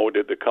Romo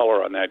did the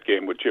color on that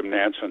game with Jim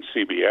Nantz on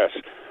CBS,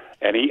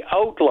 and he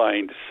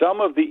outlined some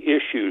of the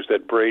issues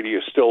that Brady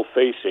is still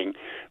facing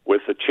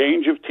with the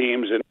change of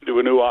teams into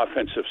a new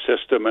offensive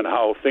system and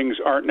how things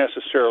aren't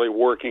necessarily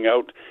working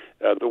out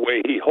the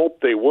way he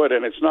hoped they would.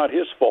 And it's not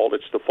his fault.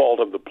 It's the fault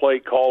of the play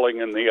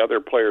calling and the other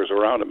players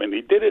around him. And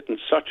he did it in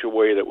such a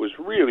way that was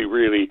really,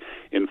 really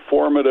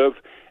informative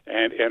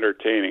and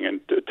entertaining.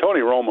 And Tony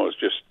Romo's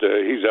just,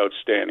 he's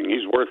outstanding.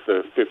 He's worth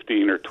the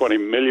 $15 or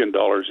 $20 million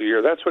a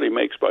year. That's what he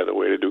makes, by the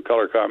way, to do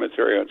color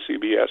commentary on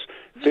CBS.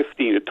 $15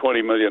 to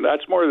 $20 million.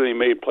 That's more than he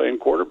made playing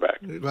quarterback.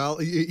 Well,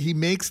 he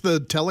makes the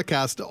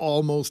telecast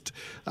almost,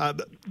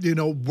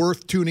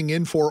 worth tuning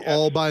in for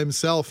all by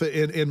himself,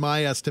 in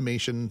my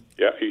estimation.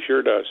 Yeah, he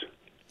sure does.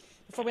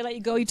 Before we let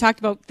you go, you talked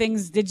about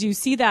things. Did you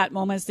see that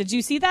moments? Did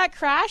you see that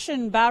crash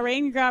in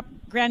Bahrain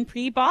Grand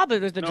Prix, Bob?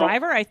 It was the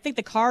driver. I think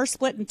the car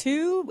split in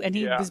two, and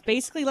he was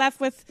basically left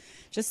with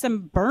just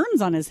some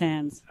burns on his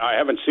hands. I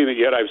haven't seen it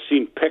yet. I've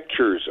seen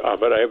pictures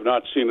of it. I have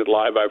not seen it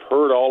live. I've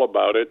heard all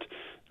about it.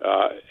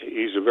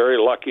 He's a very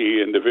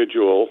lucky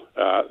individual.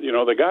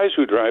 The guys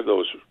who drive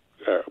those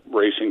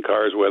racing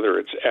cars, whether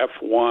it's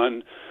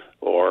F1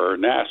 or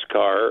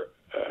NASCAR,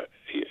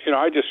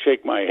 I just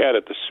shake my head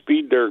at the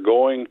speed they're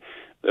going,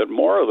 that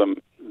more of them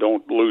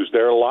don't lose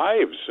their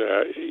lives.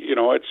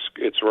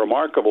 It's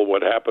remarkable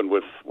what happened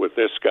with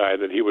this guy,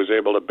 that he was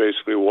able to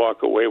basically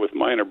walk away with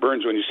minor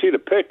burns. When you see the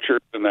pictures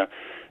and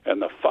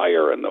the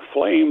fire and the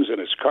flames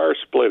and his car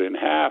split in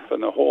half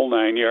and the whole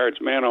 9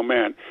 yards, man, oh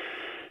man,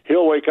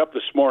 he'll wake up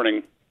this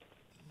morning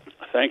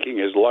thanking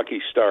his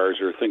lucky stars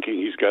or thinking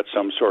he's got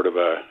some sort of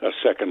a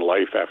second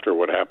life after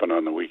what happened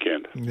on the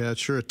weekend. Yeah,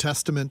 it's sure a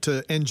testament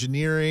to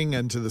engineering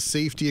and to the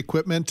safety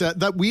equipment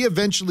that we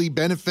eventually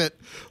benefit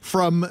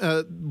from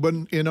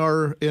when in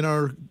our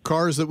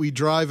cars that we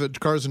drive,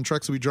 cars and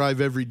trucks that we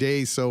drive every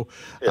day. So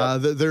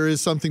there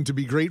is something to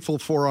be grateful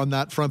for on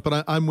that front.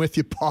 But I'm with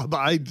you, Bob.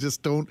 I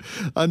just don't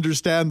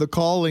understand the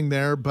calling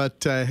there.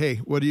 But hey,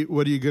 what are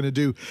you going to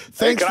do?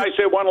 Thanks. Hey, can I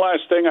say one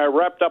last thing? I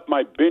wrapped up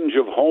my binge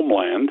of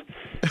Homeland.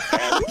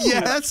 Yeah,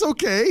 that's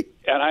okay.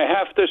 And I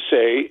have to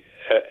say,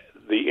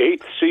 the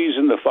 8th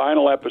season, the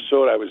final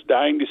episode, I was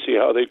dying to see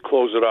how they'd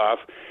close it off.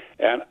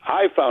 And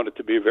I found it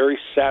to be a very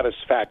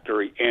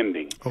satisfactory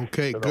ending.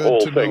 Okay, good. The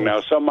whole thing.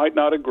 Now, some might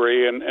not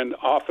agree, and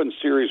often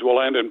series will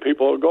end, and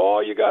people will go, "Oh,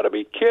 you got to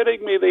be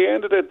kidding me! They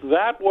ended it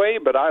that way."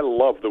 But I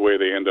love the way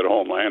they ended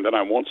Homeland, and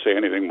I won't say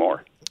anything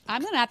more.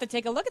 I'm going to have to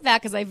take a look at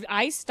that because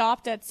I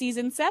stopped at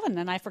season 7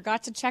 and I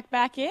forgot to check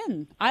back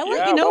in. I'll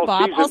let you know,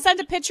 Bob. I'll send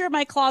a picture of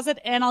my closet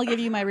and I'll give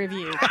you my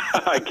review.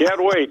 I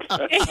can't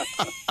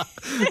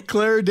wait.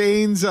 Claire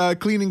Danes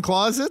cleaning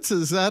closets.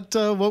 Is that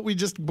what we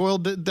just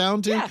boiled it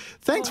down to? Yeah.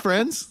 Thanks,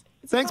 friends.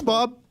 Thanks,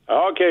 Bob.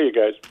 Okay, you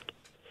guys.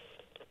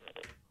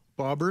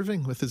 Bob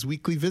Irving with his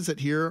weekly visit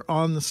here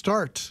on The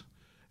Start.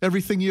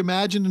 Everything you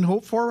imagined and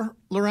hoped for,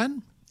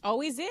 Loren?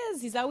 Always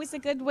is. He's always a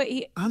good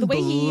way.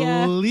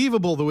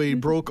 Unbelievable the way he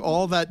broke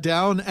all that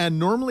down. And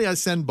normally I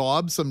send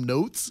Bob some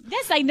notes.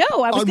 Yes, I know.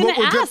 I was going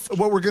to ask.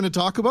 What we're going to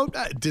talk about.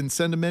 I didn't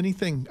send him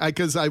anything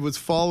because I was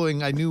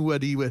following. I knew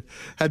what he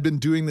had been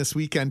doing this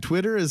weekend.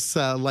 Twitter is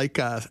like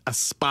a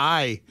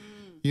spy.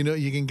 You know,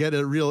 you can get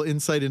a real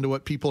insight into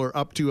what people are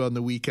up to on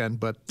the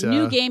weekend. But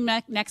new game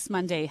next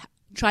Monday.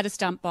 Try to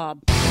stump Bob.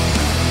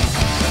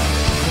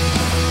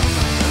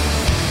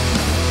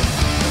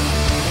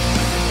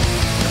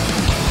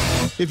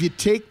 If you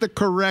take the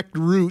correct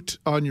route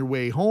on your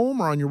way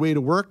home or on your way to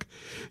work,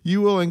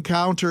 you will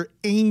encounter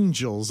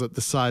angels at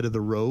the side of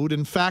the road.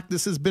 In fact,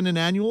 this has been an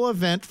annual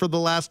event for the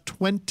last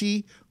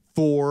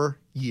 24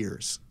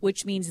 years.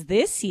 Which means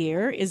this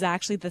year is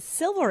actually the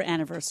silver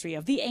anniversary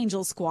of the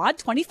Angel Squad,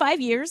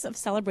 25 years of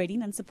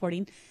celebrating and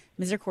supporting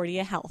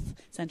Misericordia Health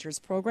Center's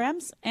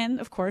programs and,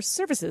 of course,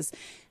 services.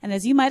 And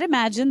as you might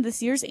imagine,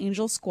 this year's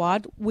Angel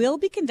Squad will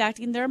be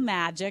conducting their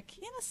magic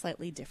in a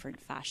slightly different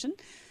fashion.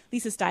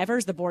 Lisa Stiver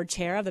is the board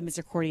chair of the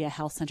Misericordia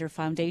Health Center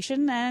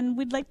Foundation, and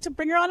we'd like to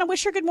bring her on and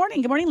wish her good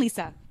morning. Good morning,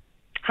 Lisa.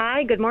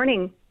 Hi, good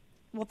morning.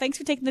 Well, thanks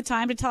for taking the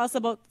time to tell us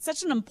about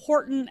such an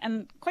important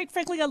and, quite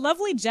frankly, a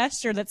lovely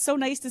gesture that's so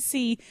nice to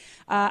see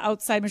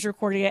outside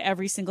Misericordia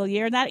every single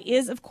year. And that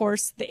is, of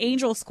course, the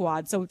Angel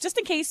Squad. So just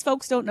in case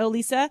folks don't know,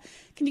 Lisa,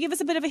 can you give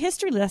us a bit of a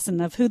history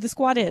lesson of who the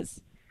squad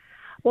is?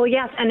 Well,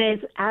 yes, and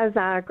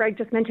as Greg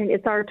just mentioned,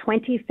 it's our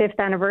 25th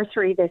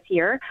anniversary this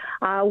year.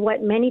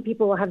 What many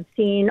people have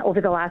seen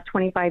over the last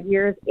 25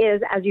 years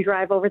is as you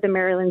drive over the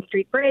Maryland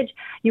Street Bridge,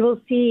 you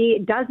will see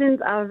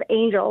dozens of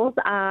angels,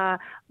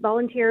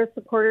 volunteers,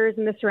 supporters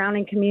in the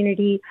surrounding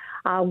community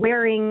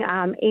wearing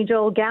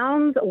angel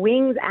gowns,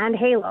 wings, and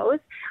halos,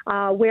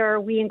 where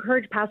we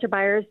encourage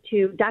passerbyers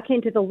to duck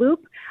into the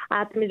loop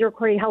at the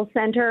Misericordia Health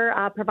Center,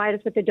 provide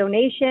us with a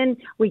donation.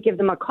 We give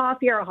them a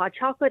coffee or a hot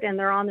chocolate, and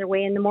they're on their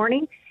way in the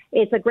morning.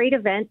 It's a great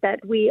event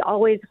that we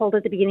always hold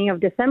at the beginning of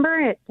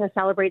December to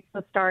celebrate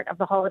the start of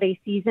the holiday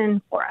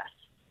season for us.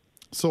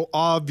 So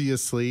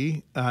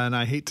obviously, and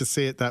I hate to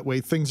say it that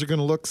way, things are going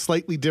to look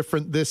slightly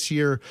different this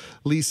year,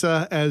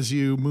 Lisa, as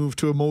you move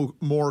to a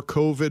more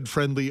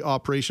COVID-friendly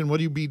operation. What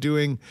do you be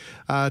doing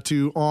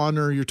to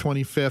honor your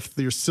 25th,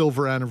 your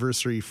silver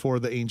anniversary for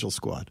the Angel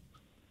Squad?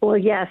 Well,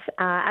 yes.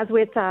 As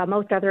with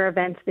most other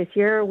events this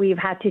year, we've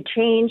had to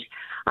change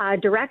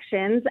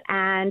directions.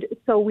 And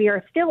so we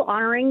are still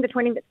honoring the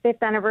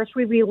 25th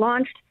anniversary. We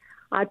launched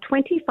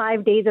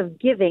 25 days of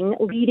giving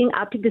leading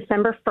up to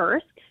December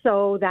 1st.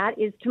 So that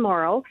is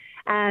tomorrow.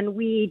 And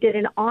we did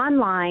an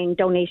online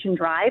donation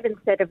drive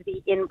instead of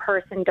the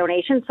in-person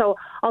donation. So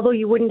although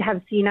you wouldn't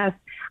have seen us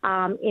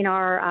in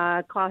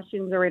our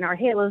costumes or in our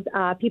halos,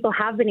 people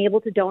have been able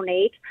to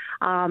donate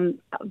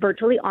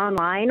virtually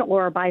online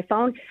or by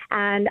phone.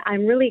 And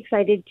I'm really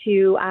excited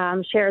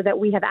to share that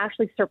we have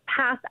actually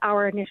surpassed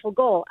our initial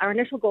goal. Our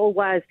initial goal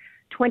was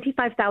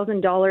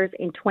 $25,000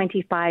 in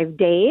 25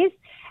 days,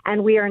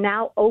 and we are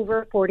now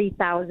over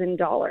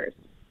 $40,000.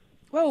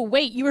 Whoa,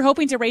 wait, you were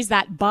hoping to raise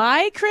that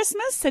by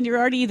Christmas and you're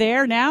already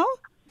there now?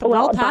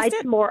 Well, by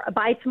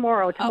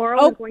tomorrow.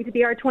 Tomorrow is going to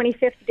be our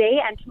 25th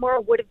day, and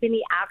tomorrow would have been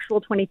the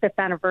actual 25th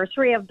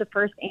anniversary of the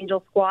first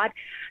Angel Squad.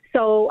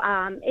 So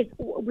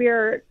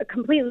we're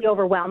completely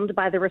overwhelmed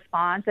by the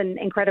response and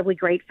incredibly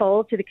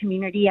grateful to the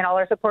community and all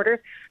our supporters.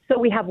 So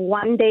we have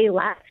one day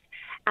left.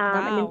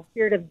 And in the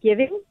spirit of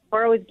giving,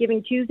 tomorrow is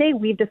Giving Tuesday,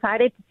 we've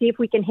decided to see if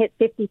we can hit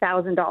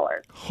 $50,000.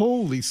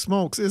 Holy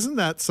smokes, isn't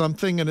that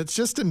something? And it's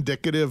just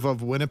indicative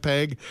of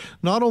Winnipeg,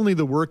 not only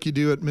the work you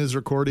do at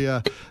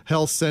Misericordia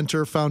Health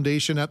Center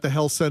Foundation, at the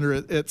health center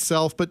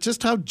itself, but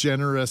just how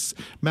generous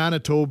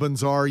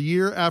Manitobans are.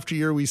 Year after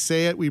year, we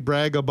say it, we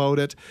brag about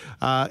it.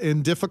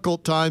 In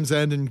difficult times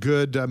and in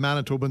good,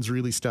 Manitobans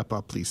really step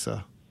up,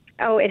 Lisa.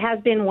 Oh, it has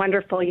been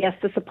wonderful. Yes,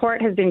 the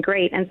support has been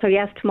great. And so,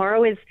 yes,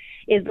 tomorrow is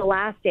the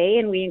last day,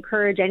 and we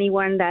encourage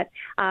anyone that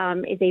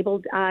is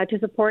able to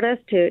support us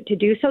to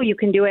do so. You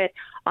can do it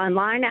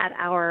online at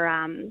our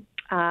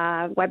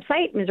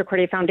website,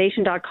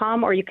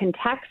 misericordiafoundation.com, or you can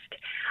text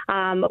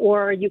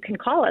or you can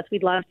call us.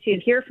 We'd love to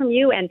hear from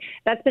you. And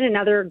that's been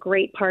another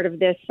great part of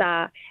this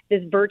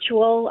this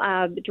virtual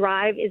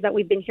drive, is that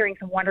we've been hearing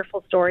some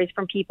wonderful stories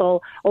from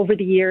people over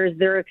the years,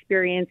 their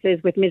experiences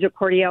with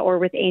Misericordia or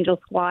with Angel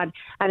Squad.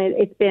 And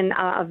it's been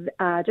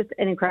just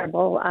an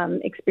incredible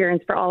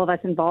experience for all of us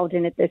involved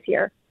in it this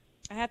year.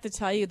 I have to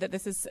tell you that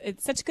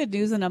it's such good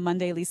news on a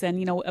Monday, Lisa.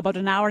 And, about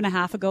an hour and a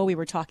half ago, we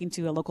were talking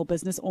to a local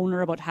business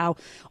owner about how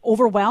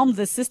overwhelmed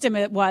the system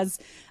it was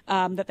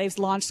that they've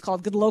launched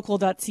called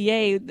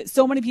goodlocal.ca.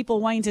 So many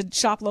people wanting to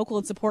shop local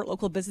and support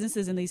local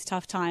businesses in these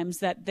tough times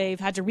that they've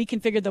had to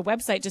reconfigure the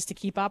website just to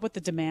keep up with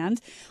the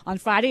demand. On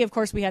Friday, of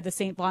course, we had the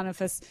St.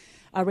 Boniface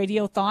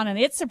Radiothon, and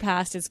it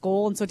surpassed its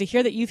goal. And so to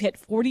hear that you've hit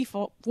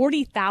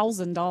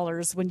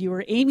 $40,000 when you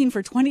were aiming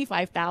for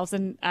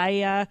 $25,000,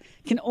 I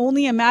can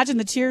only imagine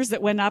the cheers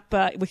that went up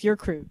with your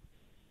crew.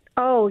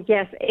 Oh,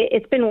 yes.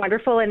 It's been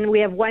wonderful. And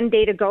we have one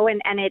day to go,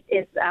 and it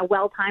is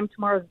well-timed.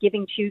 Tomorrow's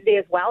Giving Tuesday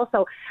as well.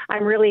 So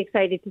I'm really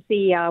excited to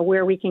see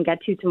where we can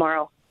get to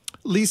tomorrow.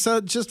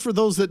 Lisa, just for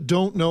those that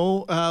don't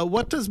know,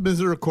 what does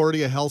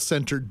Misericordia Health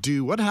Center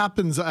do? What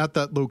happens at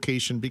that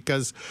location?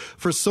 Because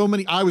for so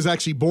many, I was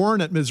actually born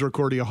at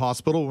Misericordia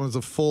Hospital. It was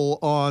a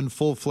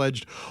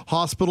full-fledged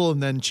hospital,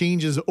 and then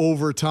changes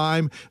over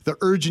time. The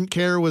urgent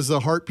care was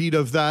the heartbeat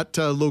of that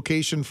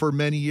location for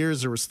many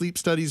years. There were sleep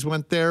studies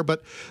went there.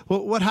 But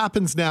what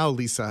happens now,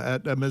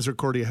 Lisa, at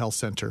Misericordia Health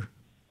Center?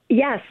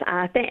 Yes,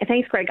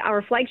 thanks, Greg.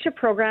 Our flagship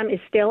program is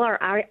still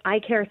our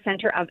Eye Care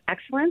Center of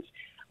Excellence,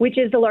 which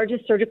is the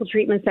largest surgical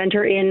treatment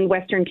center in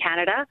Western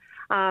Canada.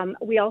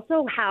 We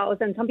also house,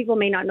 and some people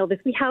may not know this,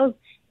 we house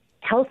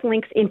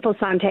HealthLinks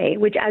InfoSante,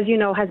 which, as you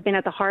know, has been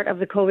at the heart of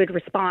the COVID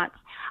response.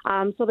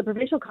 So the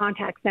Provincial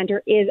Contact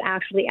Center is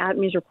actually at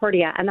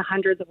Misericordia and the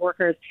hundreds of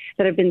workers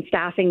that have been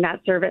staffing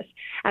that service.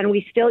 And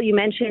you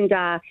mentioned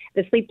the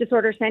Sleep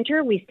Disorder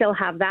Center. We still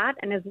have that.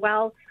 And as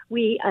well,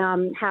 we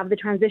have the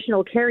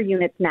Transitional Care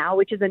Units now,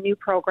 which is a new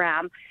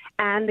program,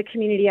 and the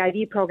Community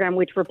IV program,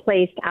 which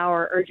replaced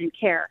our urgent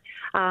care.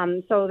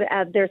 So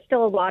there's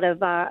still a lot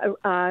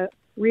of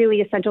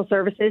really essential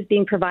services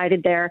being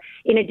provided there,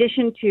 in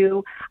addition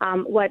to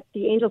what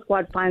the Angel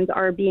Squad funds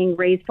are being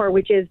raised for,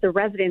 which is the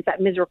residents at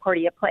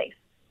Misericordia Place.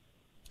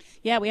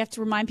 Yeah, we have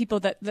to remind people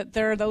that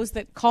there are those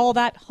that call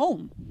that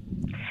home.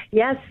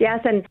 Yes.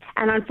 And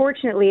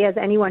unfortunately, as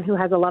anyone who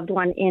has a loved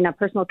one in a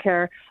personal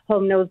care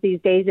home knows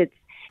these days,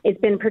 it's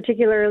been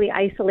particularly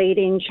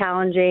isolating,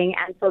 challenging,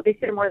 and so this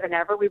year more than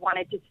ever, we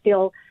wanted to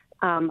still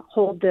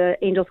hold the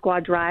Angel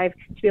Squad Drive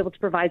to be able to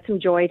provide some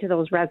joy to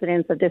those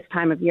residents at this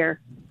time of year.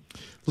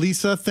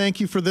 Lisa, thank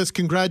you for this.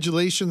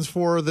 Congratulations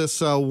for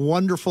this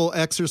wonderful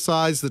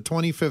exercise, the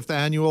 25th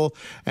annual.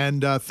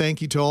 And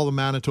thank you to all the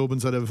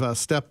Manitobans that have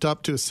stepped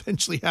up to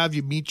essentially have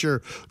you meet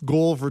your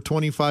goal for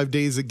 25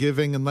 days of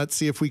giving. And let's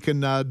see if we can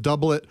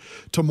double it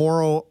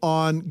tomorrow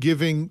on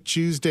Giving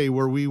Tuesday,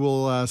 where we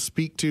will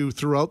speak to,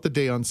 throughout the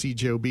day on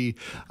CJOB,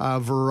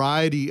 a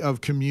variety of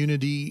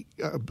community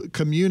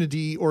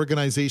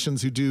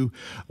organizations who do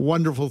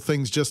wonderful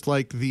things, just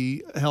like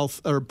the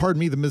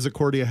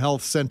Misericordia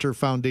Health Center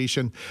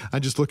Foundation.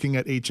 I'm just looking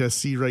at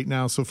HSC right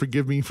now, so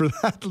forgive me for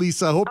that,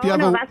 Lisa. I hope you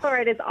have that's all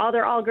right.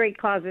 They're all great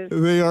causes.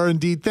 They are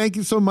indeed. Thank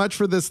you so much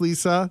for this,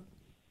 Lisa.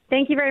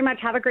 Thank you very much.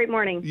 Have a great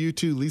morning. You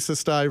too, Lisa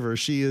Stiver.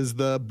 She is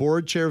the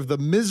board chair of the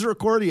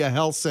Misericordia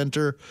Health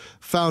Center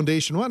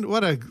Foundation.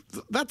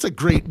 That's a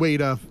great way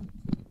to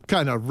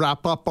kind of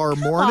wrap up our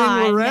morning,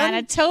 Loren.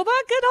 Manitoba,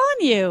 good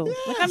on you.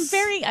 Yes.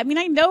 I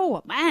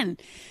know, man.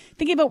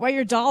 Thinking about where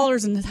your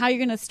dollars and how you're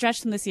going to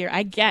stretch them this year.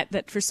 I get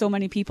that for so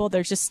many people,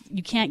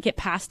 you can't get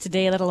past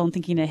today, let alone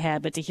thinking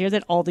ahead. But to hear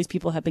that all these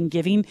people have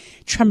been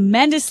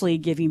tremendously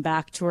giving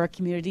back to our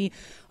community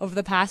over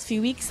the past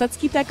few weeks, let's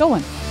keep that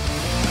going.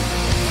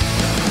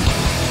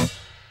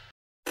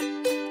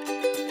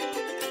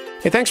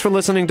 Hey, thanks for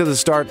listening to the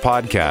Start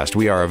Podcast.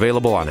 We are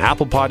available on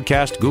Apple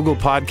Podcast, Google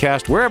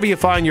Podcast, wherever you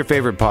find your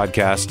favorite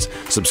podcasts.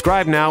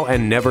 Subscribe now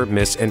and never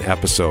miss an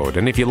episode.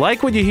 And if you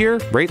like what you hear,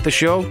 rate the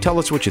show, tell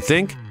us what you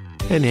think.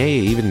 And hey,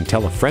 even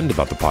tell a friend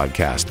about the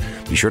podcast.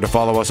 Be sure to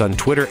follow us on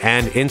Twitter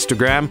and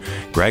Instagram.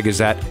 Greg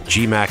is at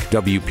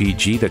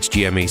GMACWPG. That's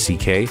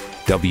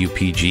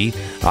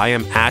GMACK-WPG. I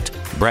am at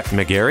Brett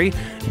McGarry,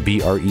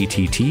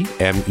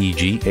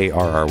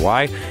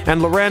 BRETTMEGARRY.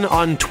 And Loren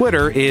on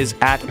Twitter is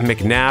at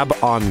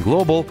McNabb on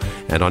Global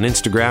and on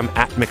Instagram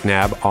at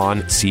McNabb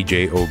on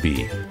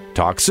CJOB.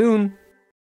 Talk soon.